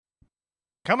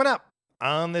Coming up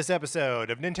on this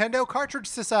episode of Nintendo Cartridge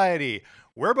Society,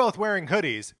 we're both wearing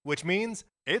hoodies, which means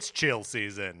it's chill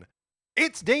season.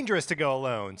 It's dangerous to go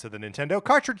alone, so the Nintendo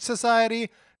Cartridge Society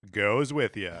goes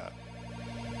with you.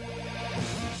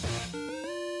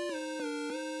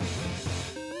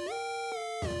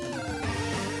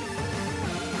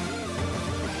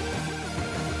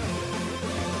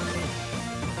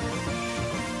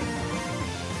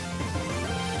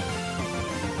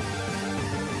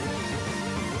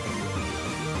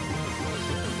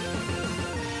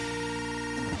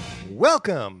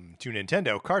 Welcome to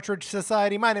Nintendo Cartridge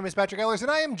Society. My name is Patrick Ellers, and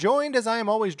I am joined, as I am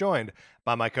always joined,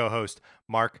 by my co-host,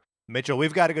 Mark Mitchell.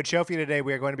 We've got a good show for you today.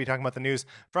 We are going to be talking about the news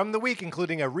from the week,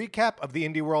 including a recap of the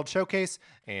Indie World Showcase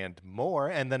and more.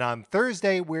 And then on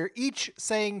Thursday, we're each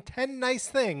saying 10 nice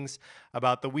things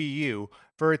about the Wii U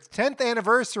for its 10th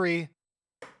anniversary.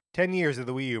 10 years of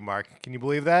the Wii U, Mark. Can you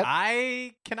believe that?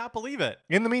 I cannot believe it.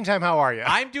 In the meantime, how are you?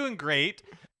 I'm doing great.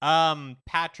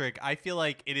 Patrick, I feel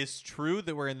like it is true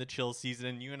that we're in the chill season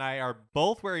and you and I are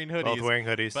both wearing hoodies. Both wearing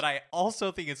hoodies. But I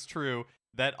also think it's true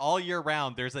that all year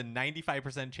round there's a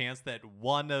 95% chance that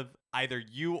one of either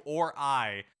you or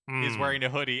I is wearing a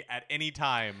hoodie at any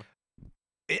time.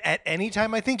 At any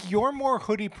time? I think you're more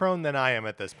hoodie prone than I am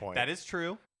at this point. That is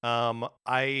true.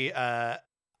 I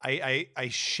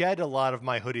shed a lot of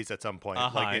my hoodies at some point,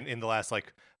 like in the last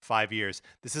 5 years.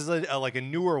 This is a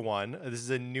newer one. This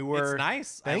is a newer. It's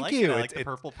nice. Thank I like you. It. I like the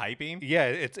purple piping. Yeah,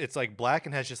 it's like black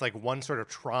and has just like one sort of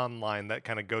Tron line that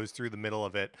kind of goes through the middle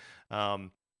of it.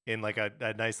 In like a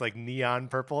nice like neon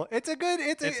purple. It's a good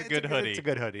hoodie. It's a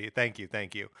good hoodie. Thank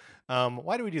you.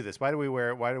 Why do we do this? Why do we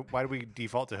wear? Why do we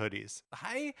default to hoodies?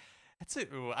 I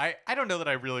don't know that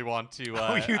I really want to.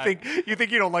 You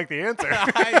think you don't like the answer?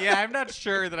 I'm not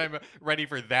sure that I'm ready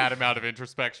for that amount of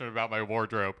introspection about my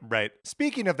wardrobe. Right.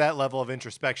 Speaking of that level of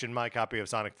introspection, my copy of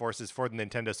Sonic Forces for the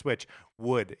Nintendo Switch.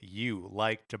 Would you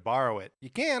like to borrow it? You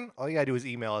can. All you gotta do is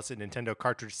email us at Nintendo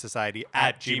Cartridge Society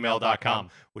at gmail.com,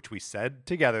 which we said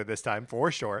together this time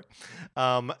for short.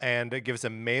 And give us a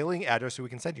mailing address so we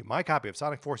can send you my copy of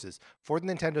Sonic Forces for the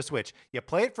Nintendo Switch. You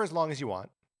play it for as long as you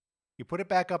want. You put it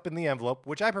back up in the envelope,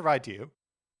 which I provide to you.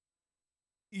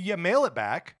 You mail it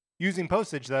back using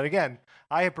postage that, again,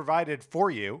 I have provided for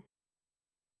you.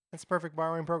 It's a perfect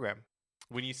borrowing program.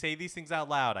 When you say these things out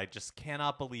loud, I just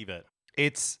cannot believe it.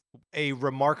 It's a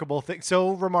remarkable thing.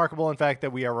 So remarkable, in fact,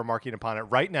 that we are remarking upon it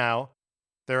right now.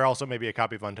 There also may be a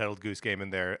copy of Untitled Goose Game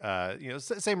in there.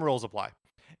 Same rules apply.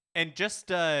 And just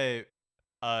a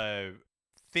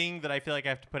thing that I feel like I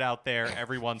have to put out there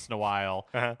every once in a while.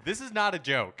 This is not a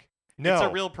joke. No. It's a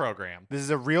real program. This is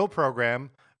a real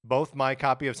program. Both my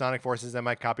copy of Sonic Forces and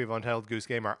my copy of Untitled Goose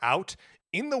Game are out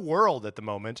in the world at the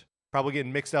moment. Probably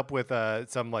getting mixed up with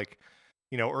some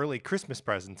early Christmas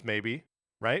presents, maybe,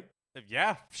 right?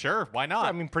 Yeah, sure. Why not?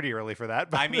 I mean, pretty early for that.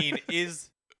 But I mean,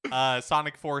 is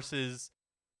Sonic Forces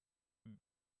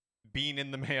being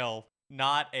in the mail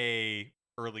not a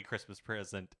early Christmas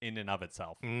present in and of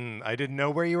itself? I didn't know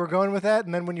where you were going with that,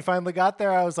 and then when you finally got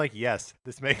there, I was like, yes,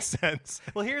 this makes sense.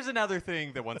 Well, here's another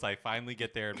thing that once I finally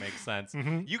get there, it makes sense.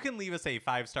 You can leave us a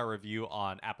 5-star review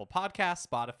on Apple Podcasts,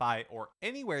 Spotify, or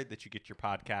anywhere that you get your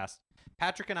podcast.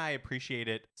 Patrick and I appreciate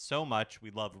it so much.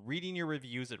 We love reading your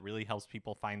reviews. It really helps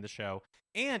people find the show.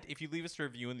 And if you leave us a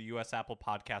review in the US Apple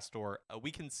Podcast Store,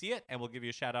 we can see it and we'll give you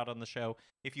a shout out on the show.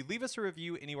 If you leave us a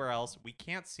review anywhere else, we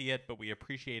can't see it, but we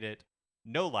appreciate it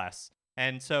no less.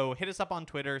 And so hit us up on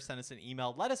Twitter, send us an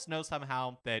email. Let us know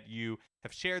somehow that you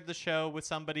have shared the show with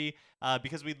somebody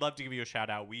because we'd love to give you a shout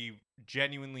out. We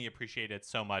genuinely appreciate it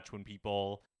so much when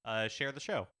people share the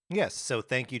show. Yes, so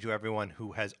thank you to everyone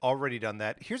who has already done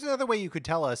that. Here's another way you could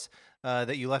tell us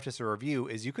that you left us a review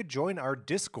is you could join our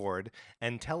Discord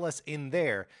and tell us in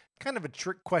there. Kind of a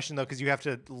trick question, though, because you have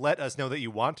to let us know that you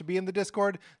want to be in the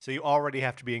Discord, so you already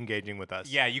have to be engaging with us.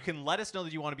 Yeah, you can let us know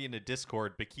that you want to be in the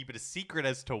Discord, but keep it a secret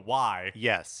as to why.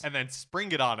 Yes. And then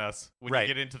spring it on us when you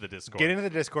get into the Discord. Get into the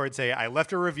Discord, say, I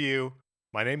left a review.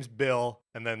 My name's Bill,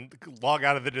 and then log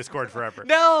out of the Discord forever.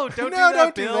 No, don't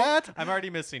don't Bill. do that. I'm already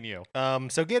missing you.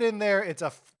 So get in there. It's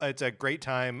a great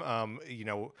time.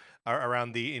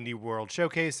 Around the Indie World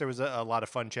Showcase, there was a lot of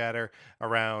fun chatter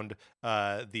around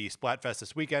the Splatfest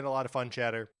this weekend. A lot of fun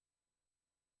chatter.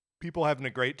 People having a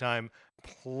great time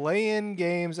playing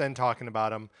games and talking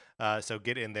about them. So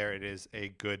get in there. It is a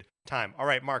good time. All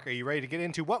right, Mark, are you ready to get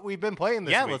into what we've been playing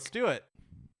this week? Yeah, let's do it.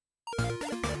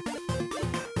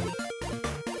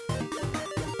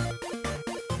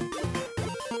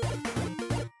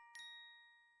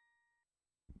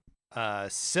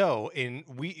 So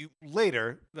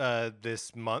later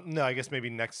this month, no, I guess maybe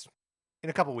next in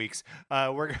a couple weeks,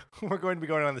 we're going to be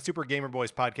going on the Super Gamer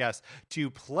Boys podcast to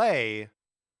play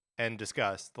and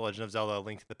discuss The Legend of Zelda: A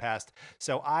Link to the Past.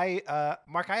 So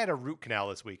Mark, I had a root canal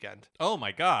this weekend. Oh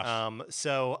my gosh.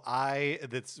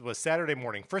 This was Saturday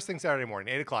morning. First thing Saturday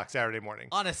morning, 8:00 Saturday morning.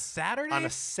 On a Saturday? On a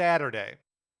Saturday.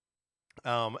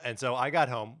 And so I got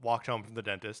home, walked home from the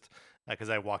dentist, because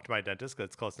I walked to my dentist because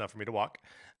it's close enough for me to walk.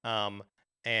 I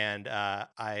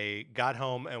got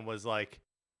home and was like,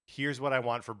 here's what I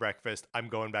want for breakfast. I'm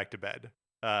going back to bed.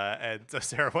 And so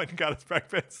Sarah went and got us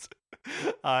breakfast.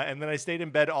 And then I stayed in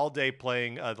bed all day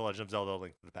playing The Legend of Zelda: A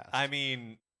Link to the Past. I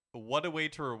mean, what a way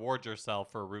to reward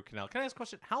yourself for a root canal. Can I ask a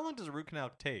question? How long does a root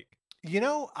canal take?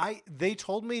 They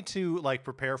told me to like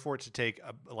prepare for it to take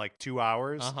like 2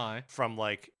 hours from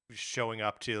like showing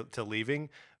up to leaving.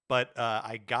 But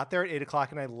I got there at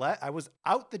 8:00 and I was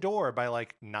out the door by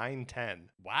like 9:10.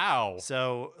 Wow.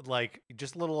 So like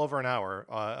just a little over an hour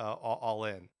all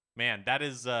in. Man, that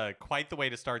is quite the way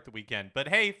to start the weekend. But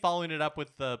hey, following it up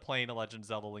with playing A Legend of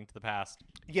Zelda: Link to the Past.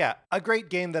 Yeah, a great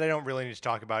game that I don't really need to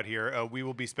talk about here. We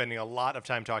will be spending a lot of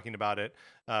time talking about it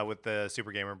with the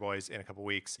Super Gamer Boys in a couple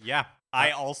weeks. Yeah,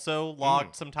 I also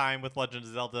logged some time with Legend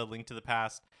of Zelda: Link to the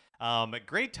Past.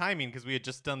 Great timing because we had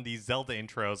just done these Zelda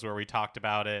intros where we talked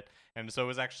about it. And so it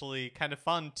was actually kind of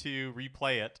fun to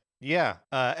replay it. Yeah,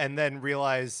 and then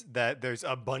realize that there's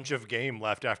a bunch of game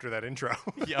left after that intro.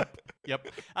 Yep.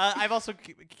 I've also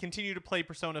continued to play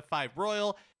Persona 5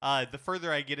 Royal. The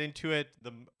further I get into it,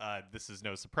 this is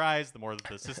no surprise, the more that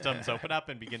the systems open up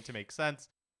and begin to make sense.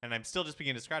 And I'm still just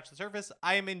beginning to scratch the surface.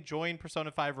 I am enjoying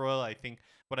Persona 5 Royal. I think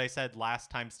what I said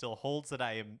last time still holds, that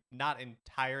I am not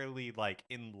entirely like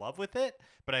in love with it,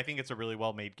 but I think it's a really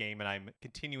well-made game, and I'm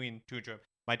continuing to enjoy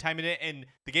my time in it. And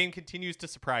the game continues to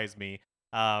surprise me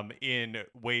in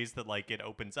ways that like it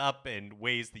opens up and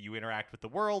ways that you interact with the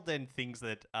world and things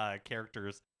that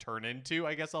characters turn into,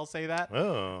 I guess I'll say that.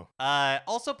 Oh.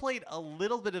 Also played a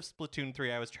little bit of Splatoon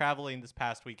 3. I was traveling this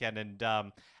past weekend, and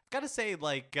I've got to say,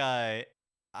 like,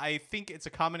 I think it's a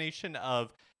combination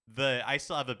of I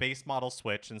still have a base model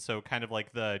Switch, and so kind of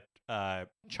like the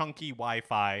chunky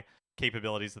Wi-Fi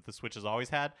capabilities that the Switch has always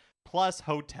had, plus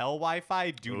hotel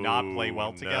Wi-Fi do not play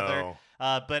well together.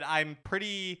 But I'm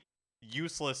pretty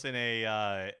useless in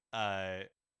a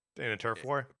turf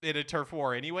war. In a turf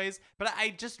war, anyways. But I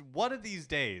just one of these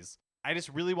days, I just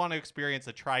really want to experience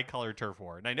a tricolor turf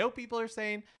war, and I know people are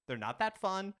saying they're not that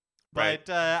fun, but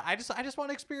right. I just want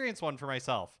to experience one for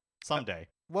myself someday.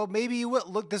 Well, maybe you will.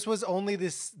 Look, this was only the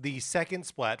second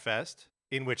Splatfest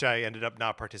in which I ended up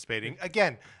not participating.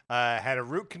 Again, had a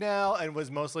root canal and was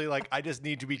mostly like, I just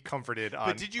need to be comforted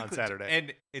on Saturday.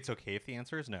 And it's okay if the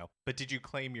answer is no. But did you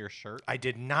claim your shirt? I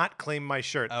did not claim my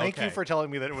shirt. Okay. Thank you for telling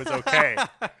me that it was okay.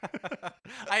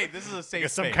 This is a safe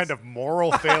space. Some kind of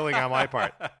moral failing on my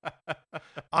part.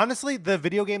 Honestly, the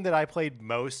video game that I played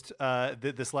most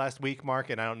this last week, Mark,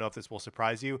 and I don't know if this will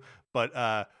surprise you,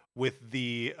 but with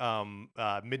the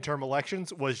midterm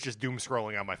elections was just doom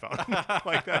scrolling on my phone.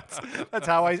 Like that's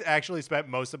how I actually spent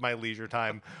most of my leisure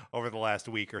time over the last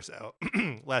week or so.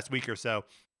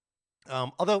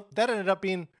 Although that ended up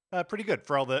being pretty good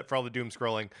for all the doom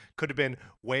scrolling. Could have been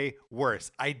way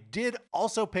worse. I did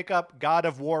also pick up God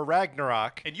of War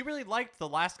Ragnarok, and you really liked the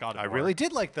last God of War. I really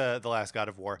did like the last God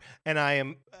of War, and I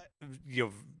am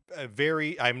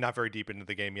I'm not very deep into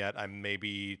the game yet. I'm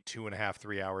maybe 2.5,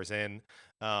 3 hours in.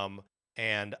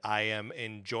 And I am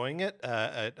enjoying it.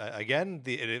 Again,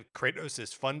 Kratos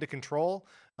is fun to control,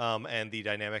 and the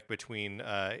dynamic between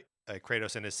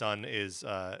Kratos and his son is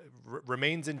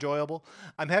remains enjoyable.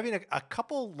 I'm having a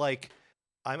couple like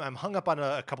I'm hung up on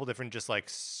a couple different just like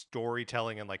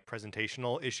storytelling and like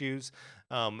presentational issues.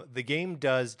 The game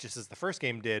does, just as the first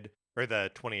game did, or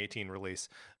the 2018 release,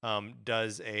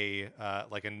 does a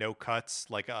like a no cuts,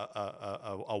 like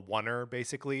a oneer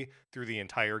basically through the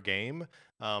entire game.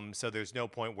 So there's no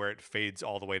point where it fades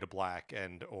all the way to black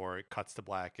or it cuts to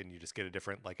black and you just get a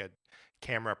different, like a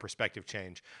camera perspective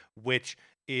change, which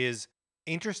is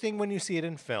interesting when you see it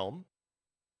in film.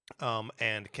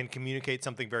 And can communicate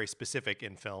something very specific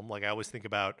in film. Like I always think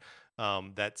about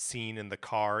that scene in the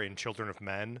car in Children of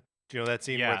Men. Do you know that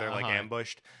scene where they're like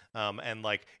ambushed? And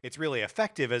like it's really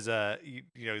effective as that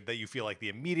you feel like the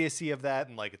immediacy of that,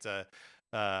 and like it's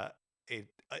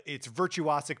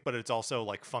virtuosic, but it's also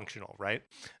like functional, right?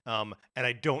 And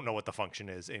I don't know what the function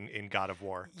is in God of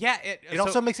War. Yeah, it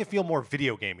also makes it feel more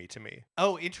video gamey to me.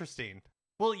 Oh, interesting.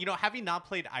 Well, having not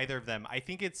played either of them, I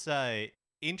think it's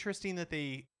interesting that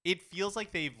it feels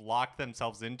like they've locked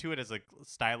themselves into it as a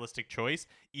stylistic choice,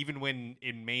 even when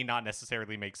it may not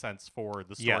necessarily make sense for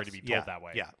the story to be told that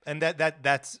way. Yeah, and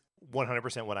that's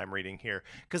 100% what I'm reading here,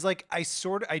 because like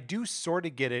I do sort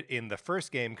of get it in the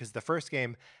first game, because the first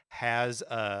game has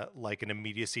like an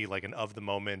immediacy, like an of the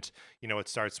moment. It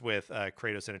starts with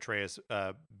Kratos and Atreus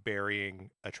burying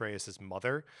Atreus's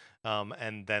mother,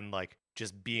 and then like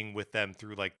just being with them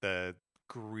through like the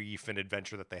grief and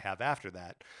adventure that they have after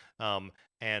that.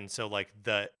 And so like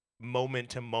the moment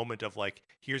to moment of like,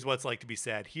 here's what it's like to be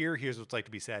sad here, here's what's like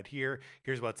to be sad here,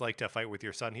 here's what it's like to fight with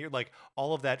your son here, like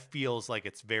all of that feels like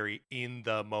it's very in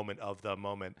the moment of the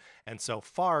moment. And so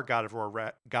far, God of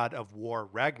War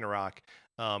Ragnarok,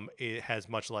 it has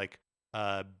much like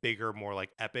bigger, more like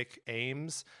epic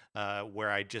aims, where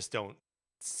I just don't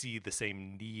see the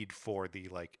same need for the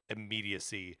like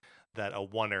immediacy that a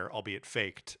oneer, albeit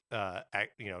faked,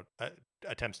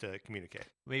 attempts to communicate.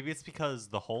 Maybe it's because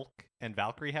the Hulk and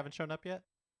Valkyrie haven't shown up yet.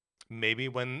 Maybe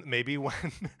when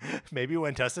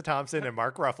Tessa Thompson and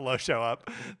Mark Ruffalo show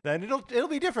up, then it'll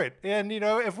be different. And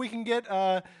if we can get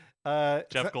Jeff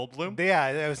Goldblum.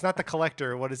 Yeah, it's not the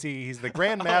Collector. What is he? He's the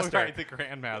Grandmaster. Oh, right, the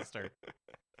Grandmaster.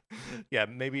 Yeah,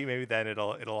 maybe then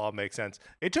it'll all make sense.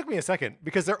 It took me a second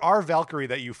because there are Valkyrie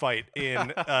that you fight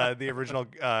in the original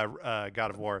God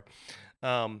of War.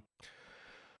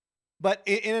 But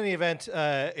in any event,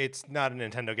 it's not a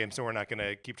Nintendo game, so we're not going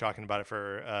to keep talking about it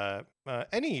for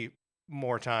any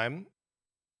more time.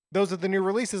 Those are the new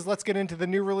releases. Let's get into the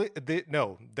new release.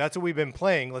 No, that's what we've been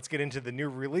playing. Let's get into the new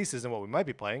releases and what we might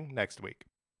be playing next week.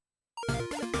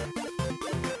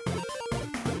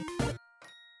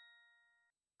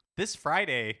 This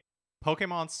Friday,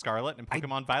 Pokemon Scarlet and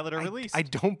Pokemon Violet are released. I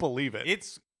don't believe it.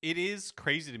 It is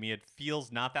crazy to me. It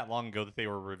feels not that long ago that they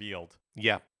were revealed.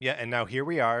 Yeah, and now here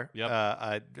we are.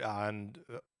 Yep. On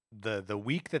the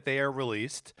week that they are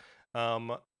released.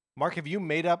 Mark, have you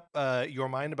made up your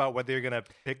mind about whether you're gonna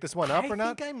pick this one up or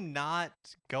not? I think I'm not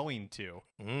going to.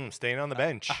 Staying on the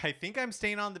bench. I think I'm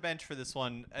staying on the bench for this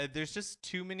one. There's just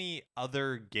too many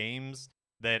other games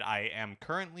that I am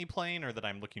currently playing or that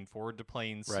I'm looking forward to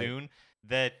playing soon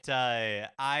that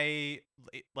I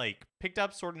like picked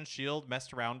up Sword and Shield,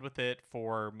 messed around with it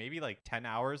for maybe like 10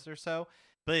 hours or so,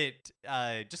 but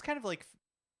just kind of like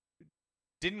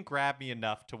didn't grab me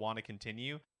enough to want to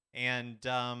continue. And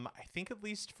I think at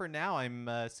least for now, I'm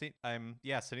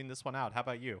sitting this one out. How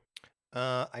about you?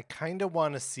 I kind of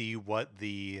want to see what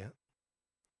the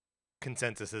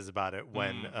consensus is about it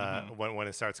when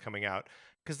it starts coming out,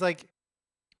 because like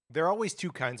there are always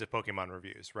two kinds of Pokemon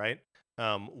reviews, right?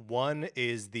 One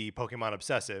is the Pokemon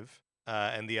obsessive,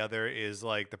 and the other is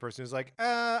like the person who's like,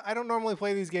 I don't normally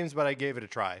play these games, but I gave it a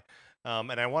try.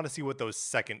 And I want to see what those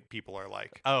second people are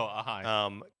like.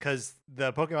 Because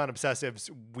the Pokemon obsessives,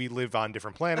 we live on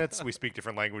different planets, we speak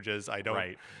different languages. I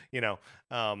don't,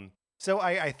 so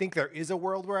I think there is a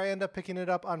world where I end up picking it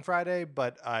up on Friday,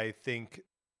 but I think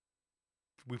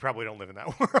we probably don't live in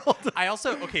that world. I've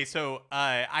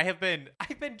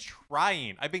been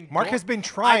trying. Mark has been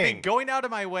trying. I've been going out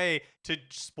of my way to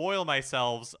spoil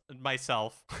myself. Oh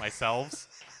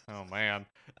man,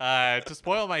 to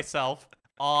spoil myself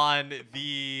on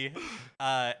the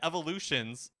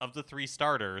evolutions of the 3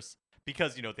 starters,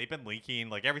 because they've been leaking,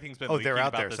 like everything's been leaking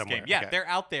about there this somewhere. game. Yeah, okay. They're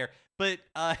out there, but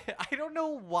I don't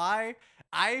know why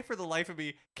I, for the life of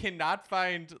me, cannot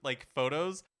find like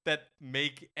photos that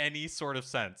make any sort of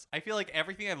sense. I feel like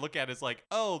everything I look at is like,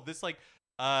 oh, this like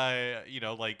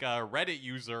Reddit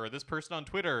user or this person on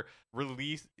Twitter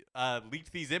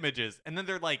leaked these images, and then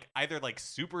they're like either like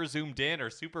super zoomed in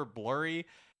or super blurry,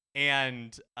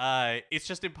 and it's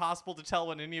just impossible to tell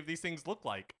what any of these things look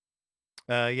like.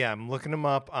 I'm looking them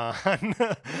up on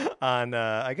on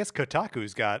I guess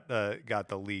Kotaku's got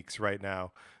the leaks right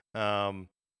now. I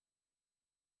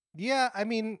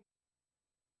mean,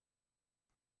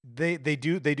 they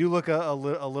do look a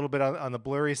little bit on the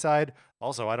blurry side.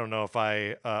 Also, I don't know if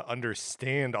I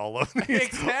understand all of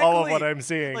these, all of what I'm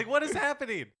seeing. Like, what is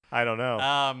happening? I don't know.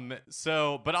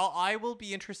 But I will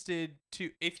be interested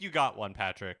to, if you got one,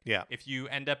 Patrick. Yeah. If you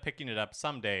end up picking it up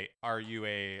someday, are you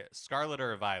a Scarlet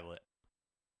or a Violet?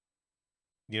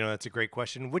 That's a great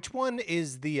question. Which one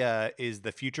is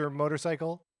the future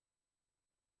motorcycle?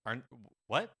 Aren't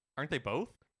they both?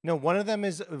 No, one of them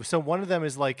is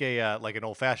like an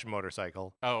old fashioned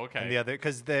motorcycle. Oh, okay. And the other,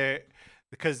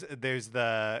 because there's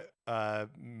the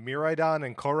Miraidon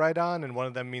and Koraidon, and one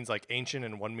of them means like ancient,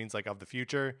 and one means like of the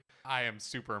future. I am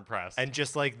super impressed. And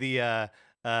just like the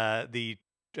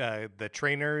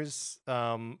trainers,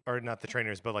 or not the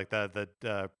trainers, but like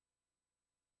the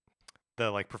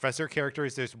like professor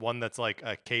characters. There's one that's like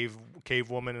a cave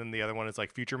woman, and the other one is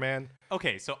like Future Man.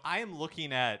 Okay, so I am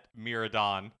looking at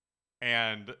Miraidon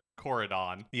and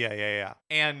Koraidon. Yeah.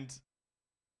 And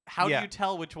how do you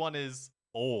tell which one is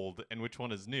old and which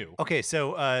one is new? Okay,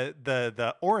 so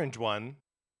the orange one,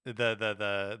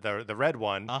 the red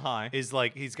one Uh-huh. is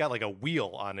like he's got like a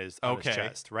wheel on his Okay.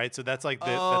 chest, right? So that's like the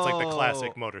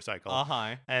classic Oh. motorcycle.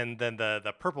 Uh-huh. And then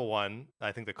the purple one,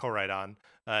 I think the Koraidon,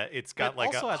 it's got It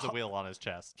like also a has a wheel on his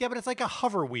chest. yeah, but it's like a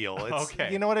hover wheel. It's,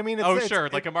 Okay. you know what I mean? It's, Oh, it's- sure,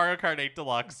 it- like a Mario Kart 8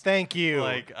 Deluxe, thank you.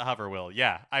 like a hover wheel.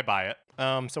 Yeah, I buy it.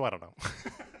 So I don't know.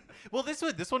 Well, this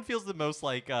one feels the most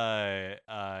like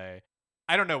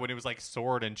I don't know, when it was like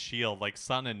sword and shield, like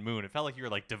sun and moon. It felt like you were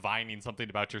like divining something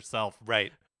about yourself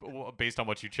Right. based on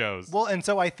what you chose. Well, and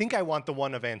so I think I want the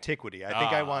one of antiquity. I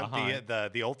think I want uh-huh.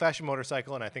 the old fashioned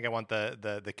motorcycle, and I think I want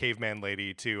the caveman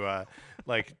lady to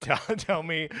like tell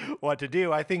me what to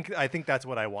do. I think that's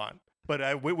what I want.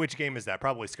 But which game is that?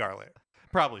 Probably Scarlet.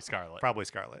 Probably Scarlet. Probably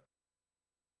Scarlet.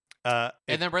 And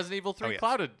then Resident Evil 3 yes.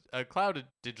 clouded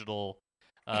digital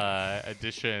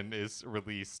edition is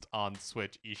released on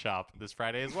Switch eShop this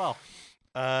Friday as well.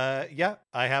 Yeah,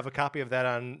 I have a copy of that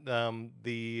on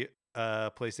the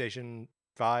PlayStation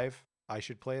 5. I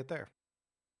should play it there.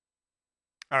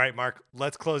 All right, Mark,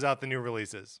 let's close out the new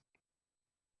releases.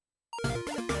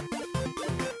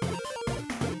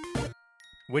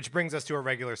 Which brings us to a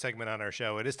regular segment on our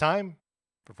show. It is time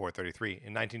for 433. In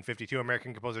 1952,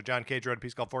 American composer John Cage wrote a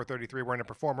piece called 433, wherein a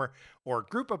performer or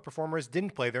group of performers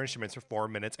didn't play their instruments for 4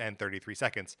 minutes and 33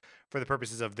 seconds. For the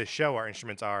purposes of this show, our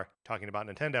instruments are talking about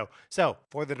Nintendo. So,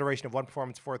 for the duration of one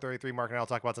performance, 433, Mark and I will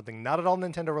talk about something not at all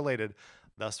Nintendo related,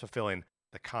 thus fulfilling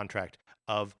the contract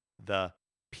of the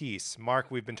piece.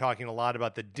 Mark, we've been talking a lot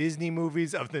about the Disney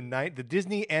movies of the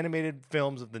Disney animated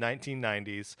films of the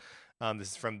 1990s.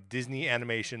 This is from Disney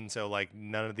Animation, so like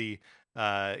none of the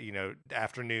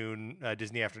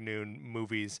Disney afternoon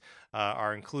movies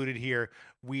are included here.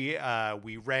 We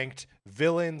ranked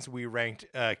villains, we ranked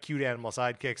cute animal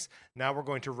sidekicks. Now we're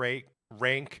going to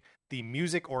rank the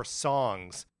music or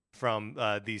songs from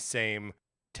these same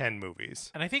 10 movies.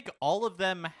 And I think all of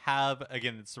them have,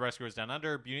 again, it's The Rescuers Down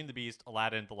Under, Beauty and the Beast,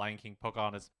 Aladdin, The Lion King,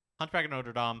 Pocahontas, Hunchback of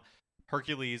Notre Dame,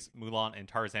 Hercules, Mulan, and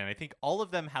Tarzan. I think all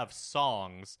of them have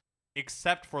songs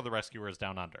except for The Rescuers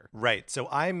Down Under. Right. So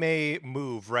I may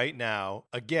move right now,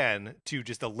 again, to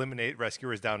just eliminate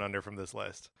Rescuers Down Under from this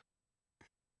list.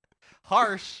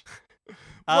 Harsh.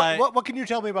 What can you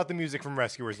tell me about the music from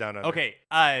Rescuers Down Under? Okay.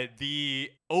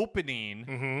 The opening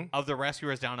Mm-hmm. of The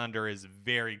Rescuers Down Under is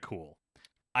very cool.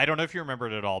 I don't know if you remember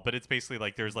it at all, but it's basically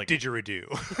like there's like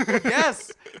Didgeridoo.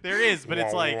 yes, there is, but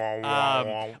it's like Wah, wah,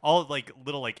 wah. all like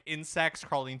little like insects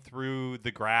crawling through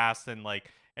the grass and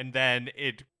then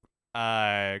it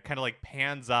kind of like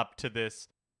pans up to this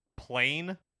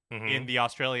plain Mhm. in the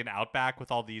Australian outback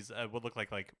with all these would look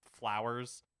like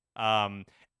flowers.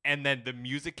 And then the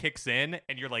music kicks in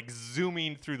and you're like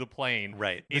zooming through the plain.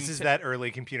 Right. This is into- that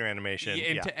early computer animation.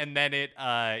 And then it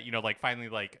like finally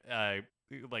like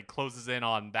closes in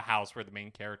on the house where the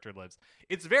main character lives.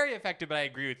 It's very effective, but I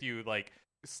agree with you. Like,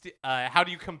 how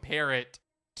do you compare it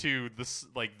to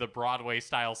the Broadway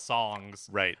style songs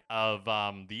Right. of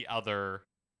the other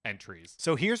entries?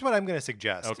 So here's what I'm going to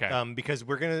suggest. Okay. Because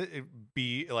we're going to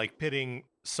be like pitting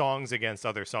songs against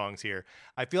other songs here.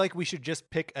 I feel like we should just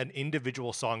pick an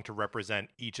individual song to represent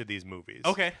each of these movies.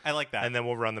 Okay, I like that. And then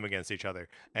we'll run them against each other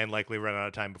and likely run out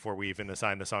of time before we even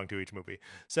assign a song to each movie.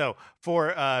 So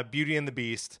for Beauty and the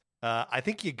Beast, I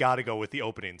think you got to go with the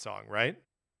opening song, right?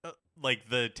 Like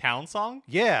the town song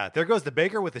Yeah. There goes the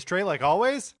baker with his tray like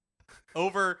always.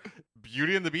 over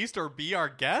Beauty and the Beast or Be Our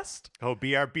Guest? Oh,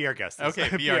 be our guest. Okay,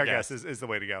 be our guest is the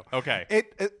way to go. Okay.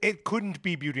 It couldn't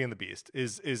be Beauty and the Beast.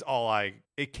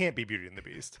 It can't be Beauty and the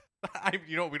Beast.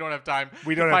 We don't have time.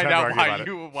 We don't to have find time to out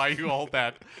argue why you hold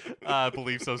that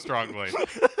belief so strongly.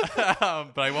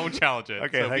 But I won't challenge it.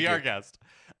 Okay, so thank Be you. Our Guest.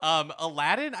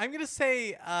 Aladdin. I'm gonna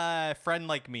say Friend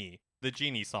Like Me, the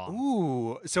genie song.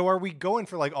 Ooh, so are we going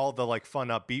for like all the like fun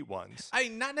upbeat ones?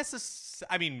 Not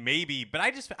necessarily. I mean, maybe, but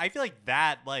I feel like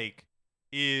that like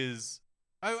is.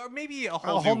 Or maybe a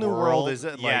whole new world is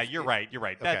yeah, like- you're right. You're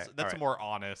right. That's all a right. more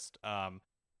honest.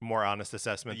 More honest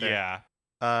assessment there.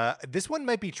 Yeah. This one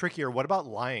might be trickier. What about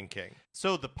Lion King?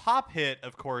 So the pop hit,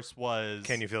 of course, was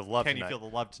Can You Feel the Love Can Tonight? You Feel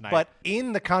the Love Tonight? But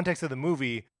in the context of the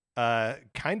movie,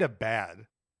 kind of bad.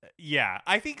 yeah,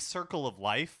 I think Circle of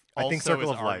Life. I think also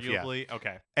Circle is of Life, yeah. arguably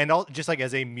okay. And just like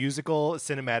as a musical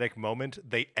cinematic moment,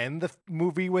 they end the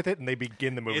movie with it and they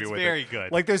begin the movie It's with very it.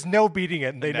 good. Like there's no beating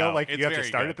it, and they know No, like it's you have to very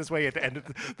start good. it this way, you have to end it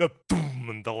the boom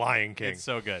and the Lion King. It's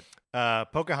so good.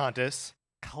 Pocahontas.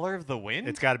 Color of the Wind.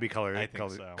 It's got to be I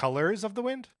think so. Colors of the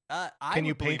Wind. I Can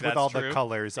you would believe paint with that's all true. the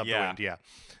colors of Yeah. the wind?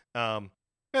 Yeah.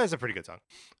 That's a pretty good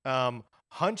song.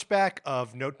 Hunchback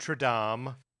of Notre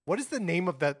Dame. What is the name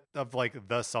of that of like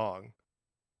the song?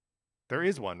 There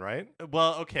is one, right?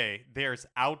 Well, okay, there's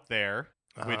Out There,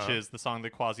 which Uh-huh. is the song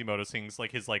that Quasimodo sings,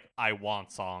 like his like I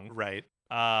Want song. Right.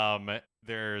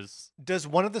 There's Does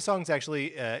one of the songs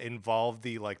actually involve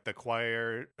the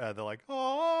choir, the like,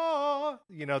 oh,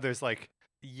 there's like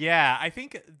yeah, I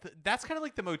think that's kind of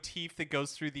like the motif that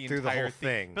goes through the through the entire whole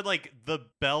thing. But like the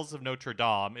bells of Notre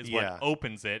Dame is Yeah. what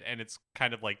opens it, and it's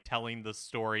kind of like telling the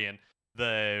story, and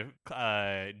the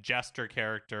jester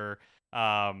character,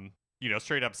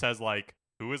 straight up says like,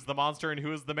 "Who is the monster and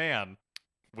who is the man?"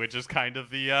 Which is kind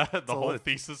of the whole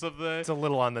thesis of the. It's a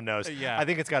little on the nose. Yeah. I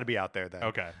think it's got to be Out There then.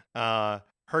 Okay.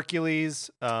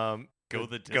 Hercules. Go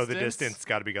the distance. Go the distance.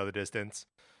 Got to be Go the Distance.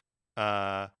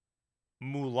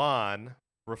 Mulan.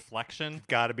 Reflection.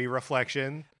 Got to be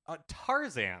Reflection.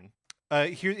 Tarzan.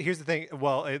 Here's the thing.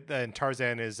 Well, and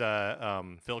Tarzan is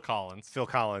Phil Collins. Phil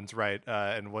Collins, right?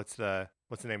 And what's the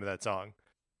name of that song?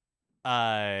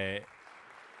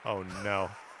 Oh no.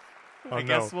 Oh, I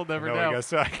guess we'll never know.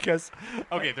 I guess.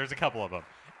 Okay, there's a couple of them.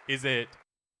 Is it?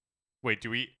 Wait, do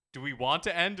we want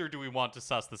to end or do we want to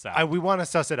suss this out? We want to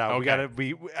suss it out.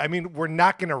 Okay. I mean, we're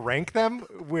not going to rank them.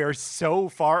 We're so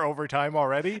far over time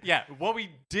already. Yeah, what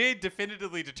we did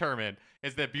definitively determine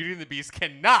is that Beauty and the Beast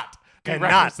cannot be Cannot.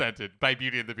 represented by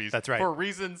Beauty and the Beast. That's right. For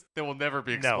reasons that will never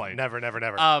be explained. No,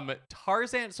 never.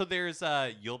 Tarzan. So there's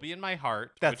You'll Be in My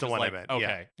Heart. That's which the is one like, I meant.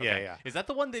 Okay. Yeah. Is that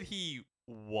the one that he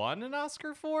won an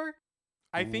Oscar for?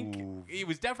 I think Ooh. it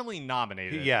was definitely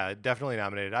nominated. Yeah, definitely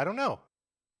nominated. I don't know.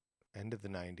 End of the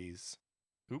 90s.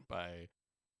 Oop, I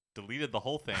deleted the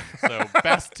whole thing. So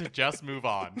best to just move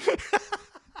on.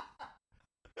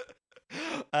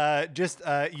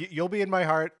 You'll Be in My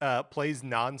Heart plays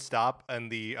nonstop in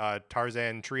the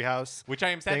Tarzan treehouse. Which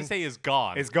I am sad thing to say is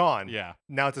gone. It's gone. Yeah.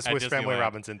 Now it's a Swiss Family Disneyland.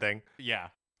 Robinson thing. Yeah.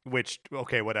 Which,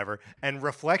 okay, whatever. And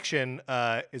Reflection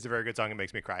is a very good song. It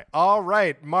makes me cry. All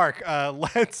right, Mark,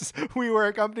 we were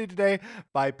accompanied today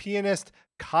by pianist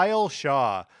Kyle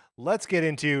Shaw. Let's get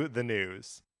into the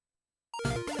news.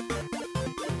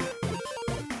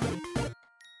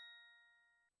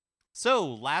 So,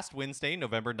 last Wednesday,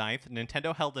 November 9th,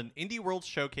 Nintendo held an Indie World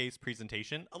Showcase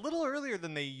presentation a little earlier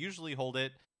than they usually hold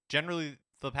it. Generally,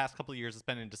 the past couple of years, it's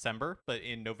been in December, but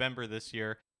in November this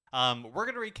year. We're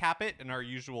going to recap it in our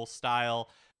usual style,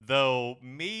 though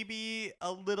maybe a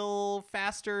little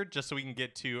faster, just so we can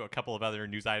get to a couple of other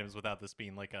news items without this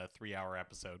being like a 3-hour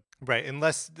episode. Right,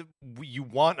 unless you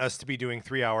want us to be doing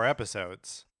 3-hour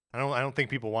episodes. I don't think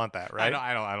people want that, right?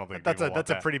 I don't think that's people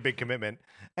a pretty big commitment.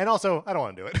 And also, I don't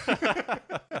want to do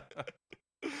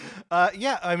it.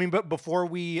 Yeah, I mean, but before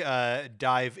we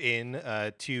dive in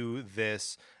to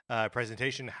this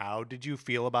presentation, how did you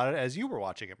feel about it as you were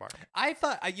watching it, Mark? I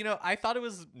thought it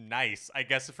was nice, I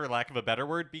guess, for lack of a better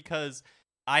word, because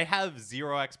I have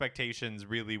zero expectations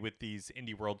really with these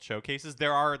Indie World showcases.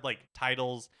 There are like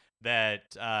titles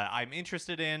that I'm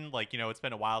interested in. Like, it's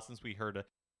been a while since we heard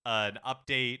an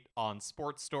update on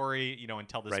Sports Story,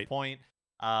 until this point.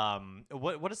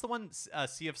 What is the one?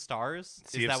 Sea of Stars?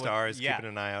 Sea of Stars, yeah.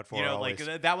 Keeping an eye out for always.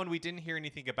 Like that one we didn't hear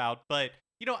anything about, but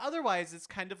otherwise it's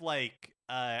kind of like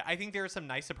I think there are some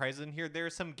nice surprises in here. There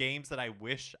are some games that I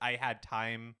wish I had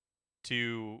time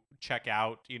to check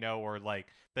out, or like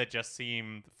that just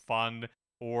seem fun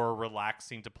or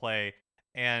relaxing to play.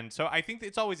 And so I think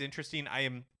it's always interesting. I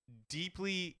am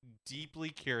deeply, deeply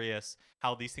curious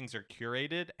how these things are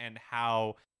curated and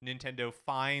how Nintendo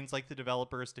finds like the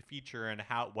developers to feature and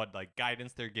what like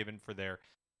guidance they're given for their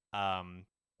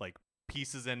like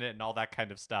pieces in it and all that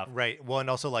kind of stuff. Right. Well, and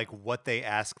also like what they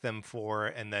ask them for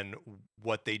and then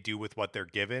what they do with what they're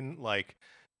given. Like,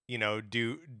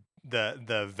 do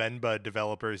the Venba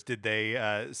developers, did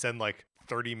they send like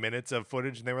 30 minutes of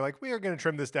footage and they were like, we are going to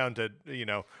trim this down to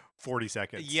 40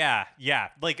 seconds? Yeah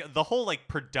like the whole like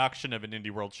production of an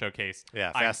Indie World showcase.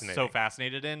 Yeah, fascinating. I'm so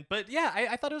fascinated in. But yeah,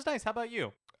 I thought it was nice. How about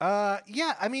you?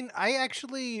 Yeah, I mean, I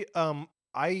actually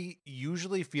I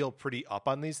usually feel pretty up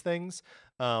on these things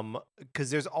because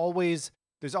there's always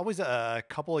a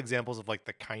couple examples of like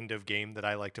the kind of game that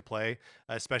I like to play,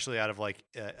 especially out of like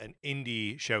an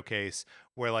indie showcase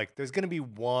where like there's going to be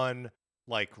one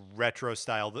like retro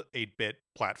style 8-bit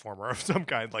platformer of some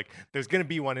kind. Like there's going to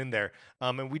be one in there.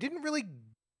 And we didn't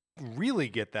really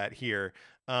get that here.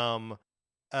 So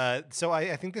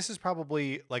I think this is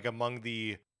probably like among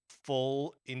the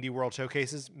full Indie World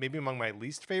showcases, maybe among my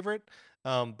least favorite.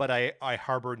 But I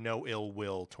harbor no ill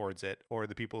will towards it or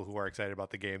the people who are excited about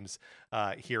the games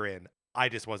herein. I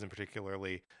just wasn't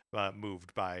particularly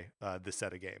moved by this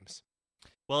set of games.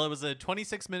 Well, it was a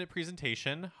 26-minute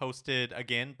presentation hosted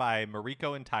again by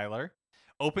Mariko and Tyler.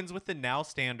 Opens with the Now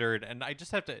Standard, and I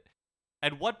just have to...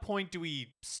 At what point do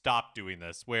we stop doing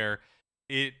this? Where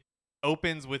it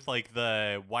opens with like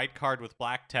the white card with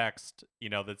black text,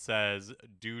 that says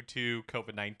due to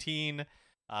COVID-19,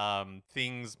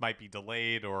 things might be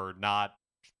delayed or not.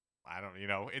 I don't,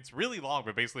 it's really long,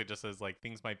 but basically it just says like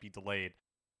things might be delayed.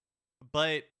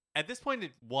 But at this point,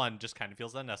 one, just kind of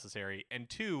feels unnecessary, and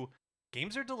two,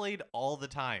 games are delayed all the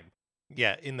time.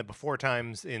 Yeah, in the before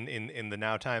times, in the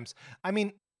now times. I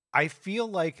mean, I feel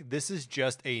like this is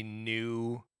just a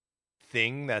new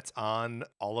thing that's on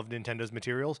all of Nintendo's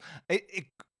materials.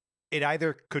 It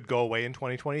either could go away in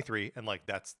 2023, and like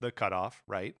that's the cutoff,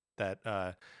 right?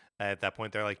 That at that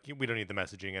point they're like, we don't need the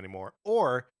messaging anymore,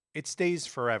 or it stays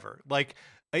forever. Like,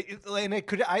 and it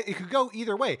could go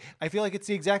either way. I feel like it's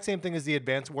the exact same thing as the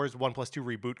Advance Wars 1+2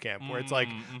 Reboot Camp, where it's like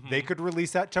they could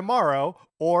release that tomorrow,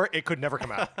 or it could never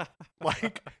come out.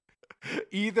 Like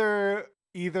either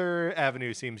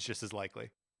avenue seems just as likely.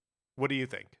 What do you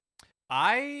think?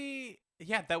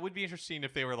 Yeah, that would be interesting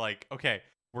if they were like, okay,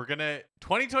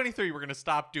 2023, we're gonna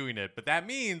stop doing it, but that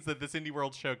means that this Indie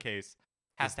World Showcase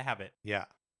has to have it. Yeah.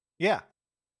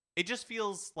 It just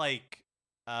feels like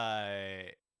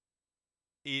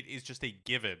it is just a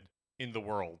given in the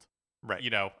world, right?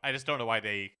 I just don't know why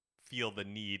they feel the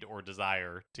need or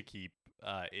desire to keep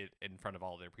it in front of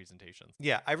all their presentations.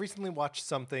 Yeah, I recently watched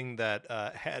something that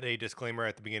had a disclaimer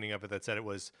at the beginning of it that said it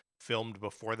was filmed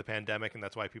before the pandemic, and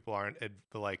that's why people aren't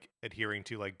adhering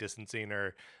to like distancing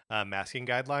or masking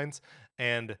guidelines.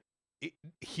 And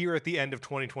here at the end of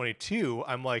 2022,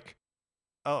 I'm like,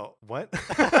 oh, what?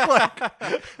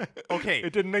 Okay,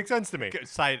 it didn't make sense to me. Quick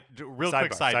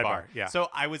sidebar. Yeah. So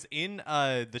I was in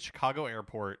the Chicago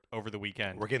airport over the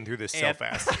weekend. We're getting through this so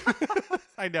fast.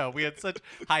 I know, we had such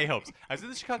high hopes. I was in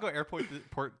the Chicago airport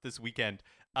this weekend.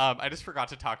 I just forgot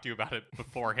to talk to you about it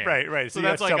beforehand. Right. So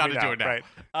that's why I got to do it now.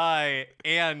 Right.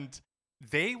 And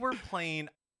they were playing.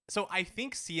 So I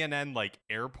think CNN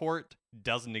airport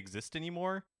doesn't exist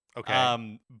anymore.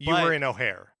 Okay. You were in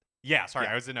O'Hare. Yeah, sorry,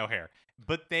 I was in O'Hare.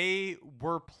 But they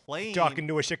were playing... Talking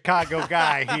to a Chicago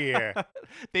guy here.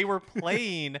 They were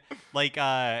playing,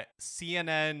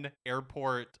 CNN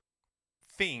airport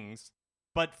things,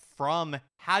 but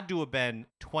had to have been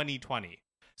 2020.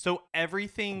 So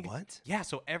everything... What? Yeah,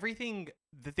 so everything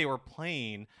that they were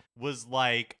playing was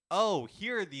like, oh,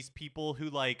 here are these people who,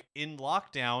 in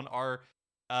lockdown are...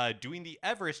 doing the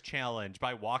Everest challenge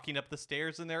by walking up the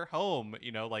stairs in their home,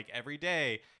 every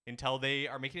day until they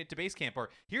are making it to base camp. Or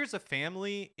here's a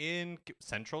family in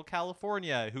Central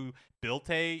California who built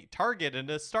a Target and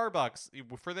a Starbucks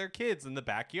for their kids in the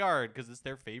backyard because it's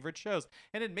their favorite shows.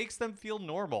 And it makes them feel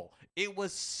normal. It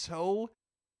was so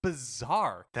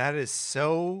bizarre. That is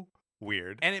so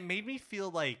weird. And it made me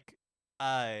feel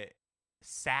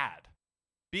sad.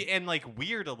 And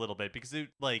weird a little bit because it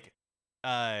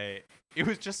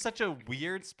was just such a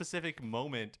weird specific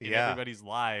moment in everybody's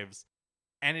lives,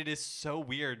 and it is so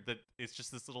weird that it's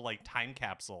just this little time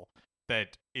capsule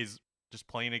that is just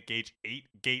playing at gate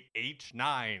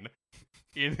H9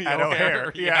 in the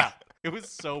O'Hare. Yeah, it was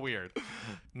so weird.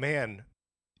 Man,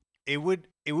 it would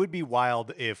be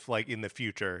wild if in the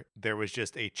future there was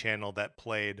just a channel that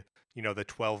played the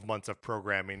 12 months of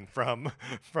programming from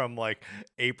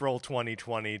April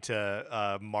 2020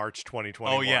 to March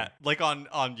 2021. Oh yeah,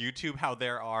 on YouTube, how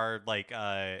there are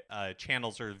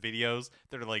channels or videos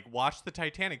that are watch the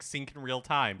Titanic sink in real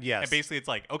time. Yes, and basically it's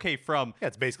okay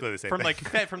it's basically the same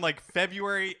thing. From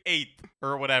February 8th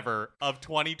or whatever of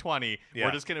 2020,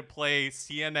 we're just gonna play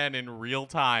CNN in real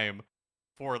time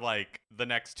for the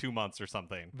next 2 months or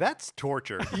something. That's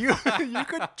torture. You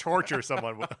could torture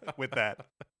someone with that.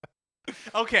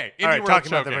 Okay, all right,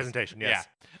 talking about the presentation, yes.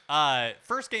 Yeah.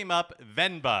 First game up,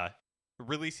 Venba,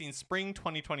 releasing spring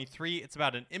 2023. It's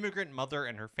about an immigrant mother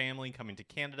and her family coming to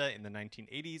Canada in the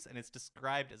 1980s, and it's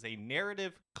described as a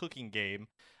narrative cooking game.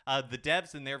 The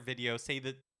devs in their video say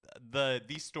that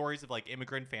these stories of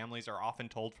immigrant families are often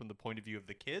told from the point of view of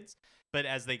the kids, but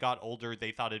as they got older,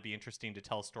 they thought it'd be interesting to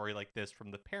tell a story like this from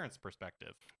the parents'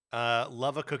 perspective.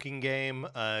 Love a cooking game.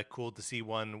 Cool to see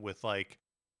one with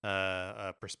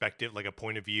a perspective, a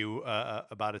point of view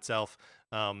about itself.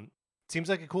 Seems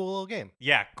like a cool little game.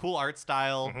 Yeah, cool art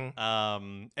style.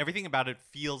 Mm-hmm. Everything about it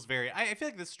feels very... I feel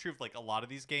like this is true of a lot of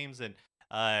these games, and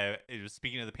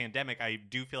speaking of the pandemic, I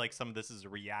do feel like some of this is a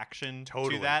reaction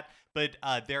to that. But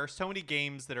there are so many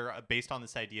games that are based on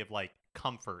this idea of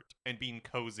comfort and being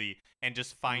cozy and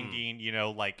just finding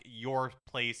your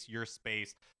place, your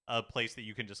space, a place that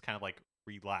you can just kind of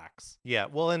relax. Yeah,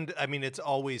 well, and I mean, it's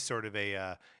always sort of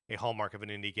a hallmark of an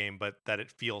indie game, but that it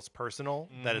feels personal.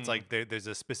 That it's like there's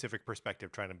a specific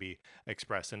perspective trying to be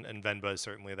expressed, and Venba is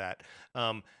certainly that.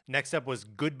 Next up was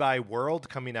Goodbye World,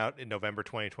 coming out in November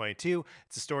 2022.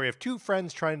 It's a story of two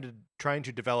friends trying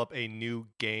to develop a new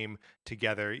game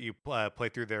together. You play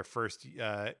through their first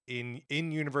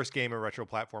in-universe game, a retro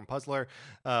platform puzzler,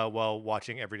 while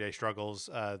watching everyday struggles.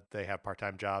 They have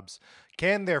part-time jobs.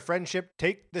 Can their friendship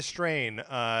take the strain?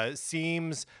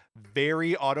 Seems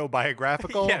very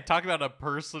autobiographical. Yeah, talk about a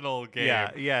personal game.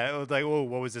 Yeah. It was like, whoa,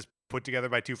 what was this? Put together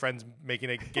by two friends making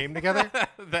a game together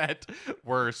that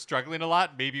were struggling a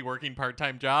lot, maybe working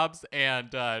part-time jobs,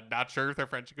 and not sure if their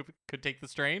friendship could take the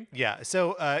strain. Yeah.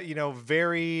 So,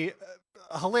 very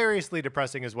hilariously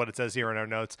depressing is what it says here in our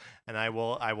notes, and I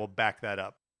will back that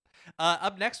up.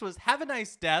 Up next was Have a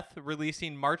Nice Death,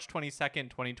 releasing March 22nd,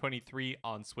 2023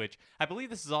 on Switch. I believe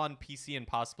this is on PC and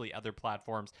possibly other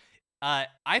platforms.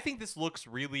 I think this looks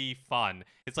really fun.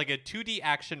 It's like a 2D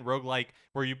action roguelike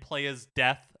where you play as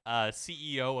Death,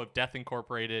 CEO of Death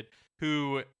Incorporated,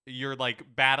 who you're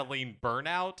like battling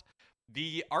burnout.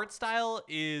 The art style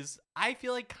is, I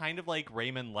feel like, kind of like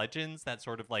Rayman Legends, that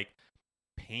sort of like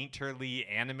painterly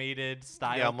animated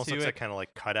style. Yeah, almost looks like kind of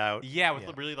like cut out. Yeah,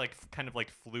 with really like kind of like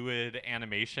fluid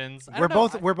animations. We're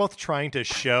both trying to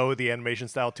show the animation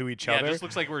style to each other. Yeah, it just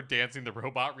looks like we're dancing the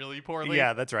robot really poorly.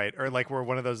 Yeah, that's right. Or like we're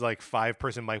one of those like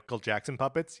 5-person Michael Jackson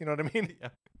puppets. You know what I mean? Yeah.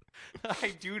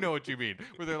 I do know what you mean.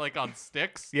 Where they're like on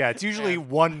sticks. Yeah, it's usually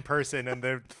one person and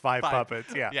they're five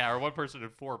puppets. Yeah. Yeah, or one person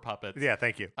and 4 puppets. Yeah,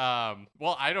 thank you.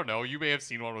 Well, I don't know. You may have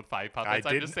seen one with 5 puppets.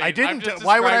 I didn't.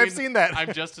 Why would I have seen that?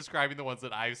 I'm just describing the ones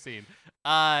that I've seen.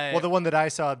 Well, the one that I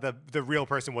saw, the real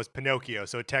person was Pinocchio,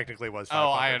 so it technically was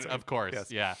 5 puppets. Of course.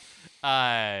 Yes.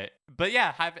 Yeah. But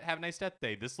yeah, have a nice Death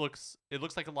Day. It looks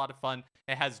like a lot of fun.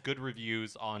 It has good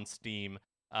reviews on Steam.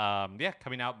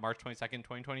 Coming out March 22nd,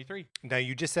 2023. Now,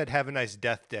 you just said Have a Nice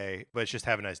Death Day, but it's just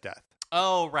Have a Nice Death.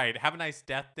 Oh, right. Have a Nice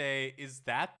Death Day. Is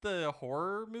that the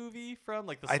horror movie from,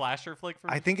 like, the slasher flick from?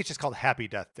 I think it's just called Happy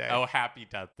Death Day. Oh, Happy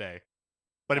Death Day.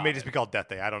 But it may just be called Death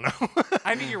Day. I don't know.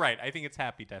 I think you're right. I think it's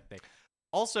Happy Death Day.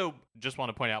 Also, just want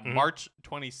to point out, March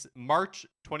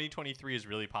 2023 is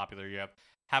really popular. You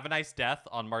have a Nice Death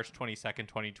on March 22nd,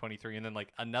 2023, and then,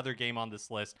 like, another game on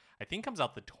this list, I think comes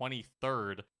out the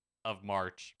 23rd of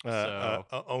March.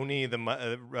 Oni,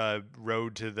 the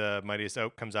Road to the Mightiest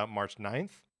Oak, comes out March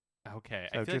 9th. Okay,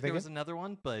 I feel like there was another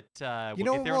one, but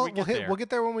we'll